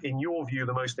 in your view,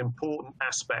 the most important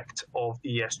aspect of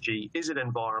ESG? Is it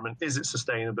environment? Is it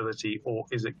sustainability? Or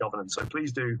is it governance? So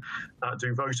please do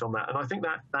vote on that. And I think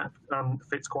that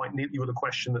fits quite neatly with a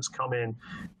question that's come in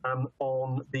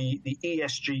on the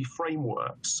ESG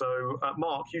framework. So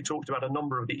Mark, you talked about a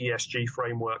number of the ESG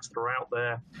frameworks that are out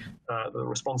there, the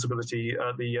responsibility,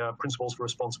 the principles for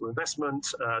responsible investment,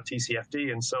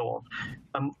 TCFD, and so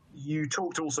on. You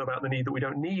talked also about the need that we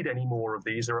don't need any more of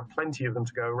these. There are plenty of them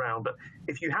to go around. But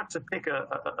if you had to pick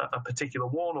a particular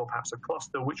one, or perhaps a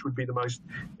cluster, which would be the most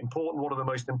important? What are the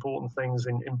most important things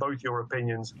in both your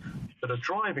opinions that are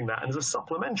driving that? And as a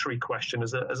supplementary question,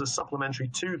 as a supplementary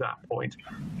to that point,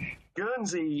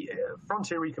 Guernsey,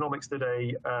 Frontier Economics did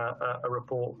a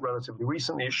report relatively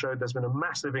recently. It showed there's been a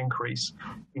massive increase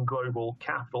in global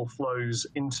capital flows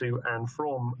into and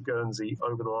from Guernsey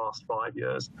over the last 5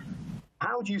 years.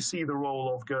 How do you see the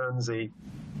role of Guernsey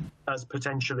as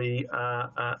potentially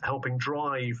helping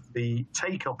drive the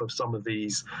take-up of some of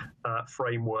these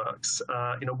frameworks?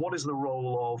 What is the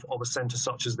role of a centre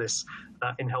such as this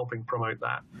in helping promote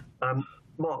that?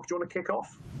 Mark, do you want to kick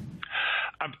off?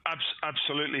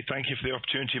 Absolutely. Thank you for the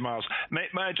opportunity, Miles. May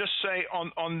I just say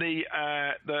on the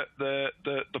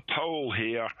poll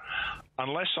here,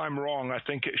 unless I'm wrong, I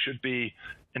think it should be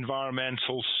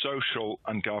environmental, social,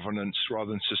 and governance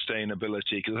rather than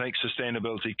sustainability, because I think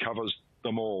sustainability covers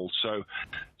them all. So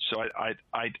I'd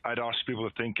ask people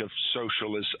to think of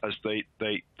social as they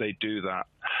do that.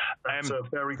 That's a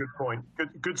very good point.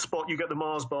 Good spot. You get the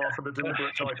Mars bar for the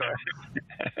deliberate typo.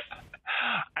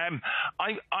 I'm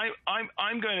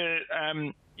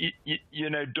going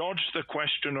to dodge the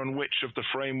question on which of the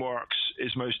frameworks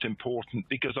is most important,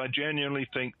 because I genuinely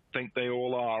think they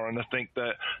all are, and I think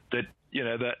that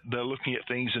they're looking at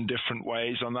things in different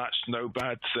ways, and that's no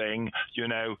bad thing.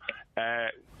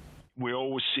 We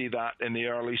always see that in the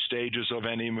early stages of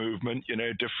any movement,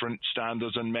 different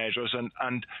standards and measures,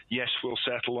 and yes, we'll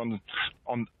settle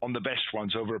on the best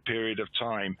ones over a period of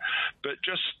time. But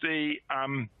just the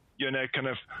kind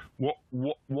of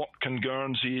what can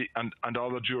Guernsey and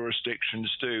other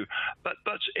jurisdictions do?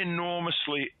 That's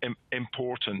enormously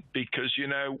important, because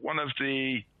one of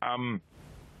the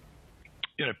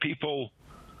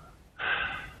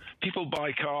people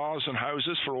buy cars and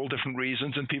houses for all different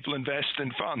reasons, and people invest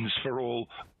in funds for all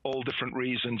different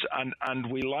reasons.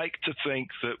 And we like to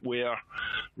think that we're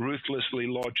ruthlessly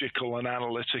logical and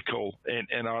analytical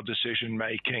in our decision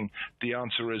making. The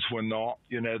answer is we're not.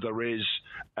 There is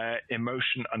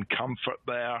emotion and comfort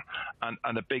there,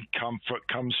 and a big comfort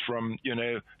comes from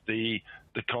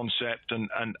the concept and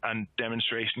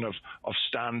demonstration of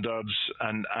standards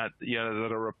and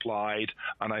that are applied.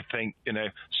 And I think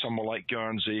someone like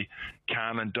Guernsey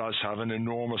can and does have an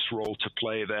enormous role to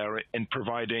play there in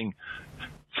providing,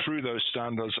 through those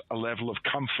standards, a level of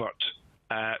comfort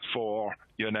for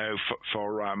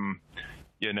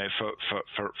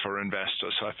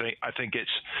investors. So I think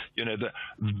it's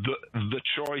the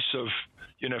choice of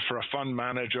for a fund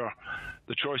manager,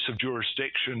 the choice of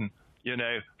jurisdiction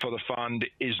for the fund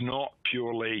is not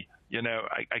purely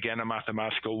again a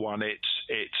mathematical one. It's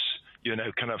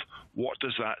kind of what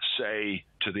does that say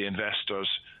to the investors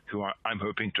who I'm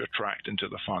hoping to attract into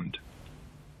the fund.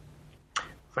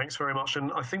 Thanks very much,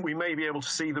 and I think we may be able to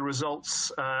see the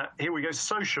results. Here we go,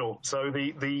 social. So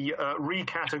the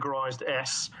recategorised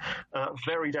S,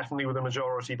 very definitely with a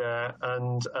majority there,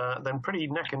 and then pretty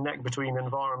neck and neck between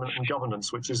environment and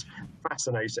governance, which is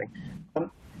fascinating.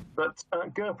 But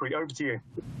Gurpreet, over to you.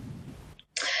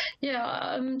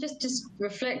 Yeah, just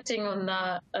reflecting on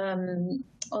that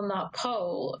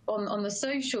poll on the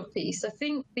social piece. I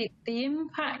think the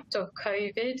impact of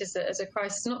COVID as a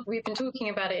crisis. We've been talking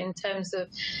about it in terms of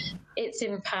its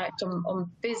impact on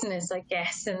business, I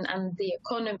guess, and the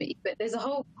economy. But there's a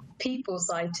whole people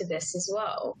side to this as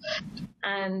well.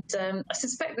 And I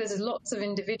suspect there's lots of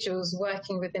individuals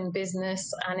working within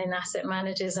business and in asset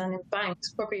managers and in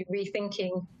banks probably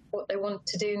rethinking what they want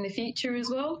to do in the future as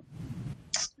well.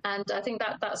 And I think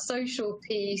that social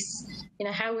piece,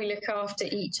 how we look after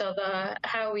each other,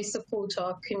 how we support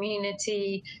our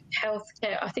community,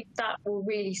 healthcare, I think that will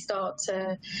really start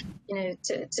to,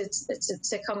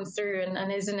 to come through,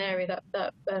 and is an area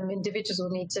that individuals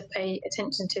will need to pay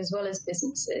attention to as well as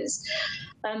businesses.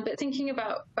 But thinking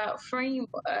about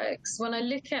frameworks, when I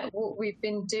look at what we've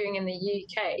been doing in the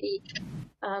UK,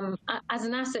 as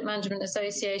an asset management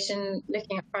association,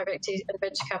 looking at private equity and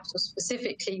venture capital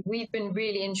specifically, we've been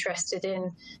really interested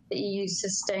in the EU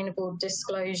Sustainable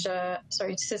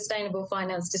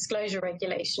Finance Disclosure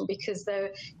Regulation, because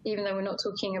even though we're not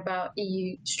talking about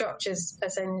EU structures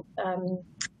as in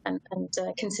and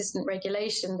consistent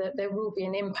regulation, that there will be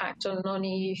an impact on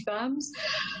non-EU firms.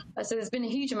 So there's been a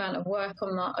huge amount of work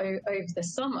on that over the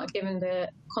summer, given the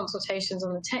consultations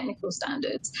on the technical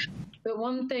standards. But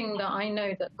one thing that I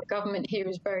know that the government here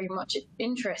is very much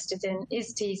interested in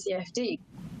is TCFD.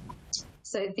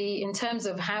 So in terms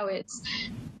of how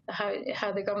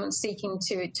the government's seeking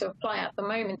to apply at the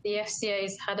moment, the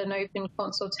FCA's had an open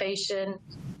consultation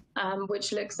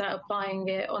which looks at applying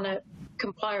it on a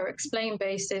comply or explain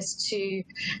basis to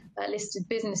listed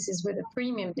businesses with a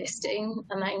premium listing,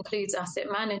 and that includes asset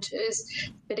managers,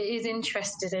 but it is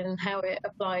interested in how it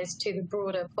applies to the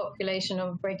broader population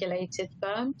of regulated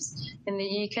firms in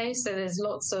the UK. So there's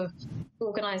lots of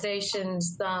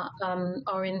organisations that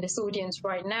are in this audience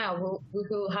right now who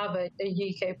will have a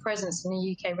UK presence in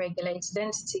a UK regulated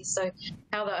entity. So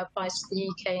how that applies to the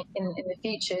UK in the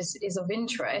future is of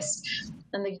interest.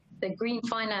 And the green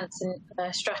finance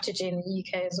strategy in the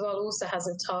UK as well also has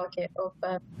a target of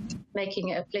making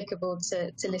it applicable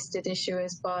to listed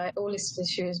issuers by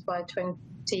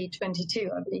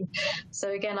 2022, I believe.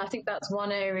 So again, I think that's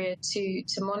one area to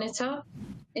monitor.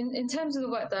 In terms of the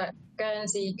work that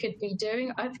Guernsey could be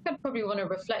doing, I think I'd probably want to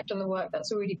reflect on the work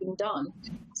that's already been done.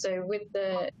 So with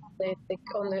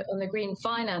on the green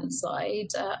finance side,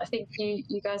 I think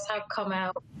you guys have come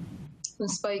out and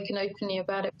spoken openly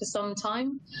about it for some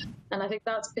time, and I think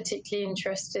that's particularly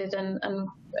interested, and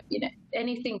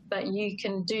anything that you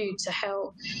can do to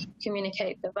help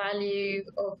communicate the value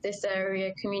of this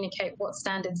area, communicate what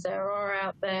standards there are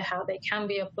out there, how they can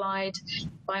be applied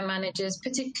by managers,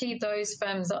 particularly those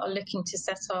firms that are looking to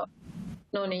set up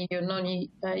non-EU or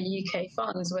non-UK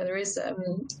funds, where there is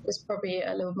there's probably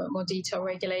a little bit more detailed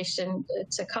regulation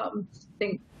to come.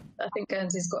 I think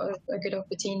Guernsey's got a good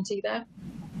opportunity there.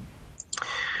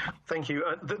 Thank you.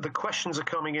 The questions are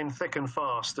coming in thick and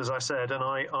fast, as I said, and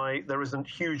there is a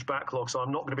huge backlog, so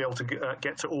I'm not going to be able to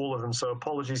get to all of them. So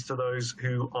apologies to those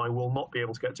who I will not be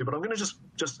able to get to. But I'm going to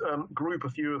just group a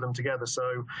few of them together.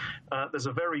 So there's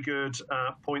a very good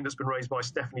point that's been raised by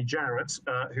Stephanie Jarrett,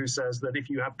 who says that if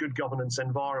you have good governance,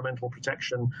 environmental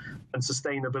protection and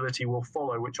sustainability will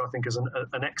follow, which I think is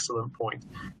an excellent point.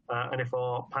 And if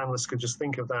our panelists could just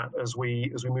think of that as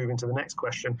we move into the next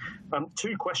question.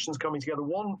 Two questions coming together.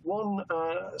 One,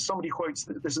 somebody quotes,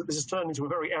 this has turned into a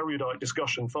very erudite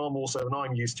discussion, far more so than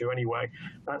I'm used to anyway.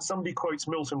 Somebody quotes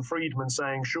Milton Friedman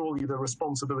saying, surely the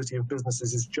responsibility of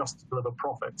businesses is just to deliver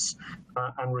profits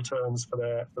and returns for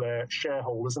their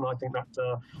shareholders. And I think that's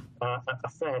a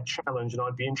fair challenge, and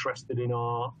I'd be interested in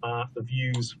the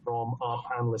views from our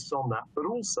panelists on that. But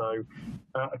also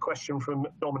a question from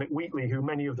Dominic Wheatley, who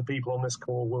many of the people on this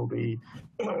call will be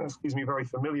very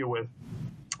familiar with,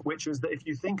 which is that if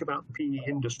you think about the PE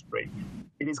industry,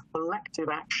 it is collective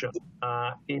action.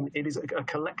 It is a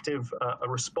collective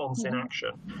response in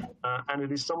action, and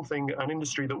it is an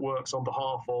industry that works on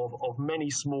behalf of many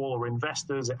smaller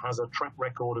investors. It has a track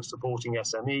record of supporting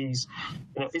SMEs.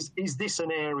 Is this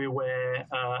an area where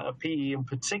PE in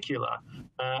particular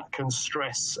can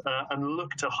stress and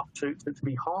look to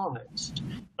be harnessed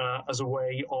as a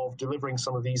way of delivering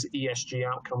some of these ESG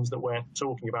outcomes that we're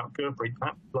talking about? Gurpreet,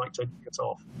 perhaps you'd like to kick us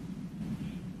off.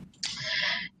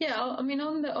 Yeah, I mean,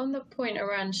 on the point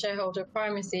around shareholder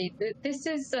primacy, this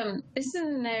is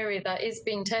an area that is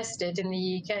being tested in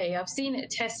the UK. I've seen it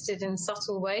tested in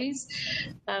subtle ways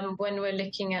when we're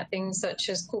looking at things such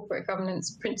as corporate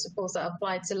governance principles that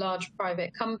apply to large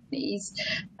private companies,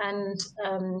 and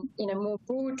more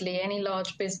broadly, any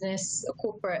large business or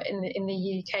corporate in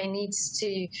the UK needs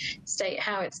to state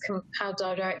how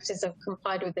directors have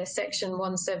complied with their Section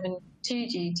 172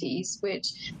 duties,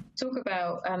 which talk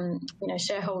about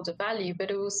shareholder value,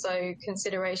 but also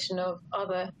consideration of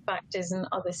other factors and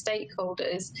other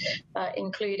stakeholders,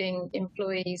 including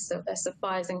employees,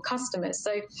 suppliers, and customers.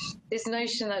 So this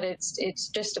notion that it's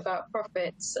just about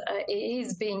profits, it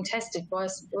is being tested.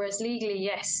 Whereas legally,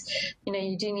 yes,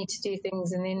 you do need to do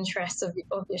things in the interests of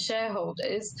your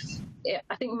shareholders.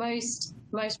 I think most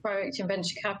private and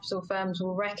venture capital firms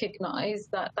will recognise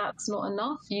that that's not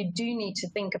enough. You do need to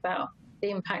think about the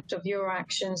impact of your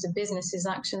actions, the business's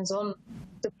actions on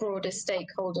the broader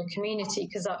stakeholder community,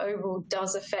 because that overall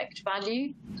does affect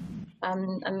value,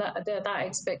 and that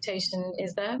expectation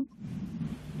is there.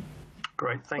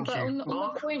 Great, thank you. On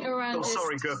the point around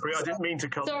sorry, Gurpreet, I didn't mean to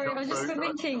cut. Sorry, I was just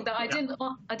thinking that I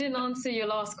didn't answer your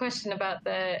last question about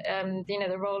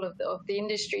the role of the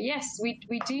industry. Yes, we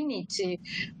do need to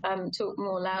talk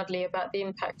more loudly about the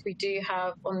impact we do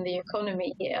have on the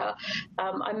economy here.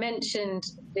 I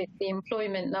mentioned the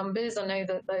employment numbers. I know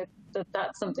that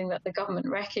that's something that the government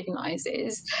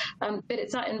recognises, but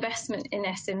it's that investment in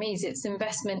SMEs, it's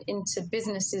investment into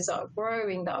businesses that are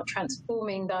growing, that are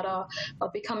transforming, that are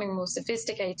becoming more sophisticated.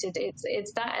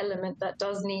 It's that element that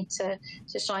does need to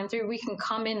shine through. We can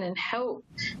come in and help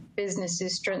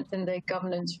businesses strengthen their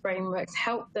governance frameworks,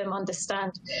 help them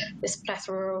understand this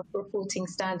plethora of reporting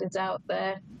standards out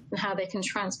there and how they can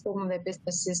transform their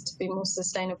businesses to be more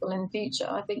sustainable in the future.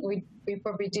 I think we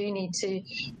probably do need to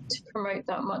promote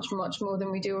that much more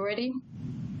than we do already.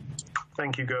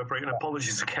 Thank you, Gurpreet, and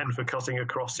apologies again for cutting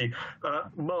across you.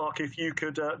 Mark, if you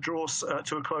could draw us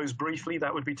to a close briefly,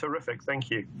 that would be terrific. Thank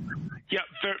you. Yeah,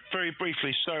 very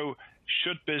briefly. So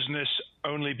should business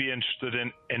only be interested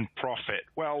in profit?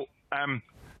 Well,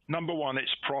 number one,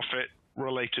 it's profit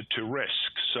related to risk.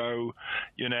 So,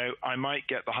 I might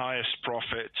get the highest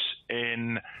profits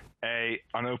in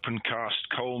an open cast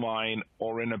coal mine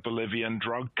or in a Bolivian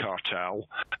drug cartel,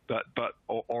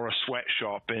 or a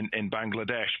sweatshop in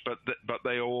Bangladesh, but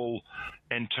they all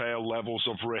entail levels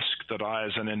of risk that I,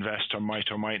 as an investor, might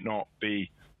or might not be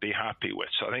happy with.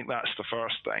 So I think that's the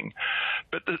first thing.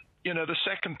 But the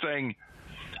second thing,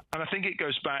 and I think it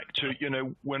goes back to,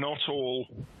 we're not all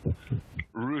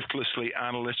ruthlessly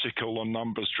analytical or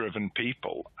numbers-driven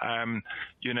people.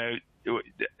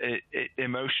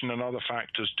 Emotion and other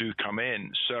factors do come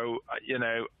in. So,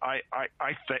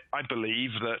 I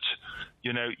believe that,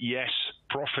 yes,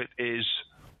 profit is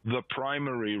the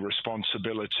primary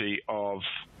responsibility of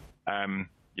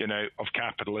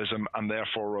capitalism and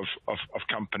therefore of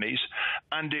companies.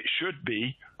 And it should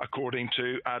be, according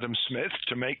to Adam Smith,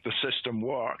 to make the system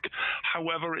work.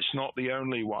 However, it's not the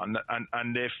only one.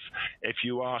 And if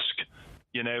you ask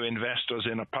investors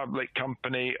in a public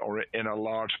company or in a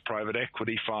large private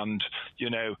equity fund,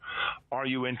 are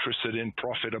you interested in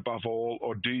profit above all,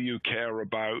 or do you care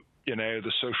about,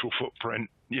 the social footprint,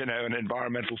 and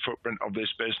environmental footprint of this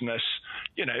business?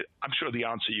 I'm sure the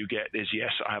answer you get is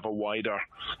yes. I have a wider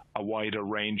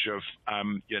range of,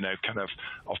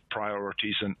 of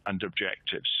priorities and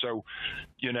objectives. So,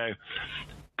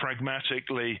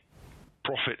 pragmatically,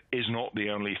 profit is not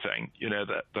the only thing.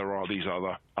 That there are these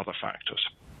other factors.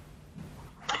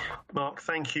 Mark,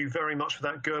 thank you very much for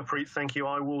that. Gurpreet, thank you.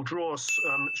 I will draw us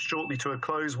shortly to a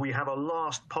close. We have a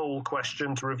last poll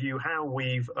question to review how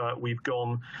we've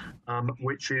gone,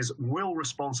 which is, will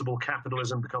responsible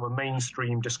capitalism become a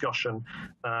mainstream discussion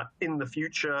in the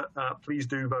future? Please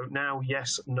do vote now,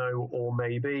 yes, no, or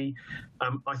maybe.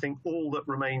 I think all that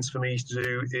remains for me to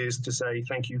do is to say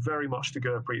thank you very much to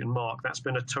Gurpreet and Mark. That's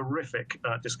been a terrific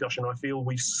discussion. I feel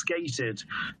we've skated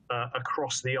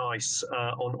across the ice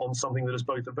on something that is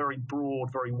both a very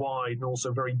broad, very wide, and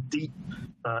also very deep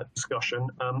discussion.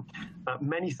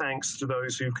 Many thanks to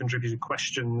those who've contributed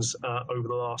questions over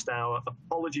the last hour.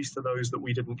 Apologies to those that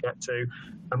we didn't get to.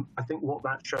 I think what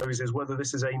that shows is whether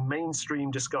this is a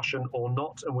mainstream discussion or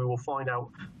not, and we will find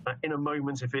out in a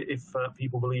moment if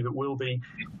people believe it will be.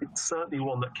 It's certainly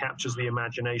one that captures the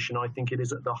imagination. I think it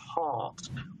is at the heart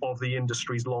of the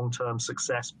industry's long-term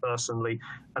success, personally,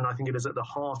 and I think it is at the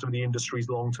heart of the industry's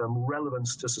long-term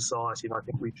relevance to society, and I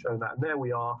think we've shown that. And there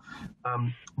we are,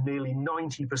 nearly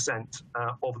 90%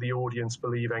 of the audience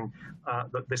believing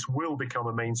that this will become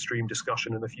a mainstream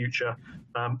discussion in the future.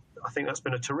 I think that's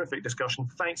been a terrific discussion.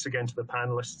 Thanks again to the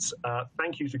panelists.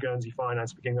 Thank you to Guernsey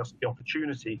Finance for giving us the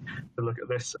opportunity to look at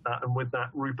this. And with that,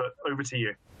 Rupert, over to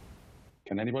you.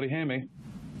 Can anybody hear me?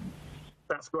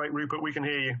 That's great, Rupert. We can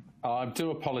hear you. I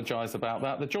do apologise about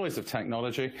that. The joys of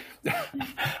technology.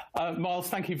 Miles,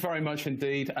 thank you very much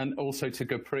indeed, and also to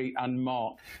Gurpreet and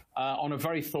Mark on a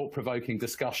very thought-provoking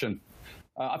discussion.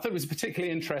 I thought it was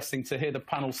particularly interesting to hear the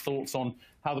panel's thoughts on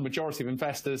how the majority of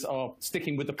investors are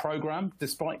sticking with the programme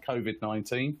despite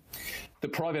COVID-19. The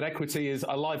private equity is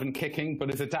alive and kicking,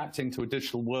 but is adapting to a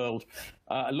digital world,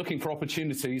 looking for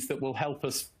opportunities that will help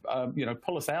us,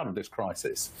 pull us out of this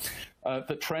crisis.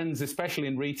 The trends, especially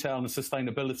in retail and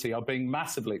sustainability, are being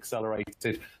massively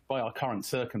accelerated by our current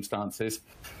circumstances.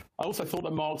 I also thought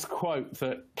that Mark's quote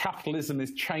that capitalism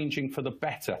is changing for the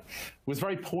better was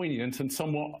very poignant and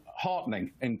somewhat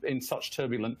heartening in such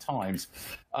turbulent times.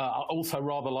 I also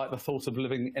rather like the thought of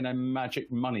living in a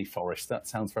magic money forest. That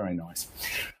sounds very nice.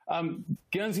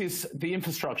 Guernsey has the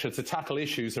infrastructure to tackle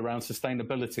issues around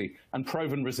sustainability and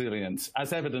proven resilience,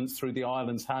 as evidenced through the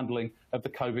island's handling of the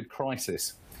COVID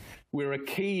crisis. We're a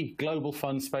key global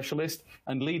fund specialist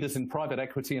and leaders in private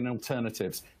equity and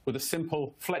alternatives with a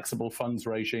simple, flexible funds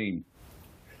regime.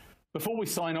 Before we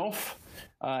sign off,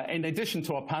 in addition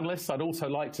to our panelists, I'd also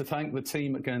like to thank the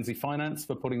team at Guernsey Finance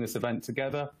for putting this event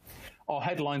together, our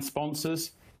headline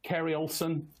sponsors, Kerry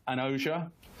Olsen and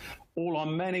OSIA, all our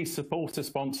many supporter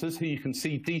sponsors who you can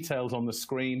see details on the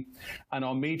screen, and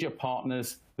our media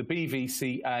partners, the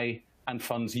BVCA and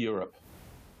Funds Europe.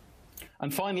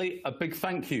 And finally, a big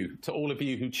thank you to all of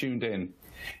you who tuned in.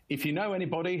 If you know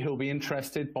anybody who'll be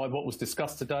interested by what was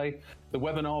discussed today, the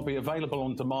webinar will be available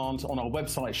on demand on our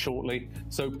website shortly,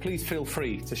 so please feel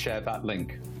free to share that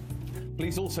link.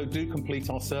 Please also do complete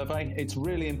our survey. It's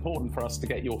really important for us to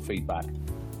get your feedback.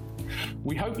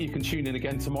 We hope you can tune in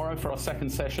again tomorrow for our second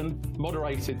session,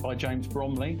 moderated by James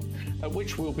Bromley, at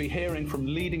which we'll be hearing from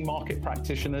leading market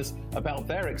practitioners about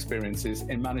their experiences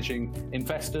in managing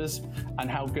investors and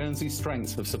how Guernsey's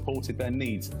strengths have supported their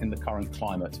needs in the current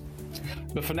climate.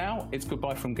 But for now, it's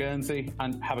goodbye from Guernsey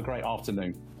and have a great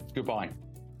afternoon. Goodbye.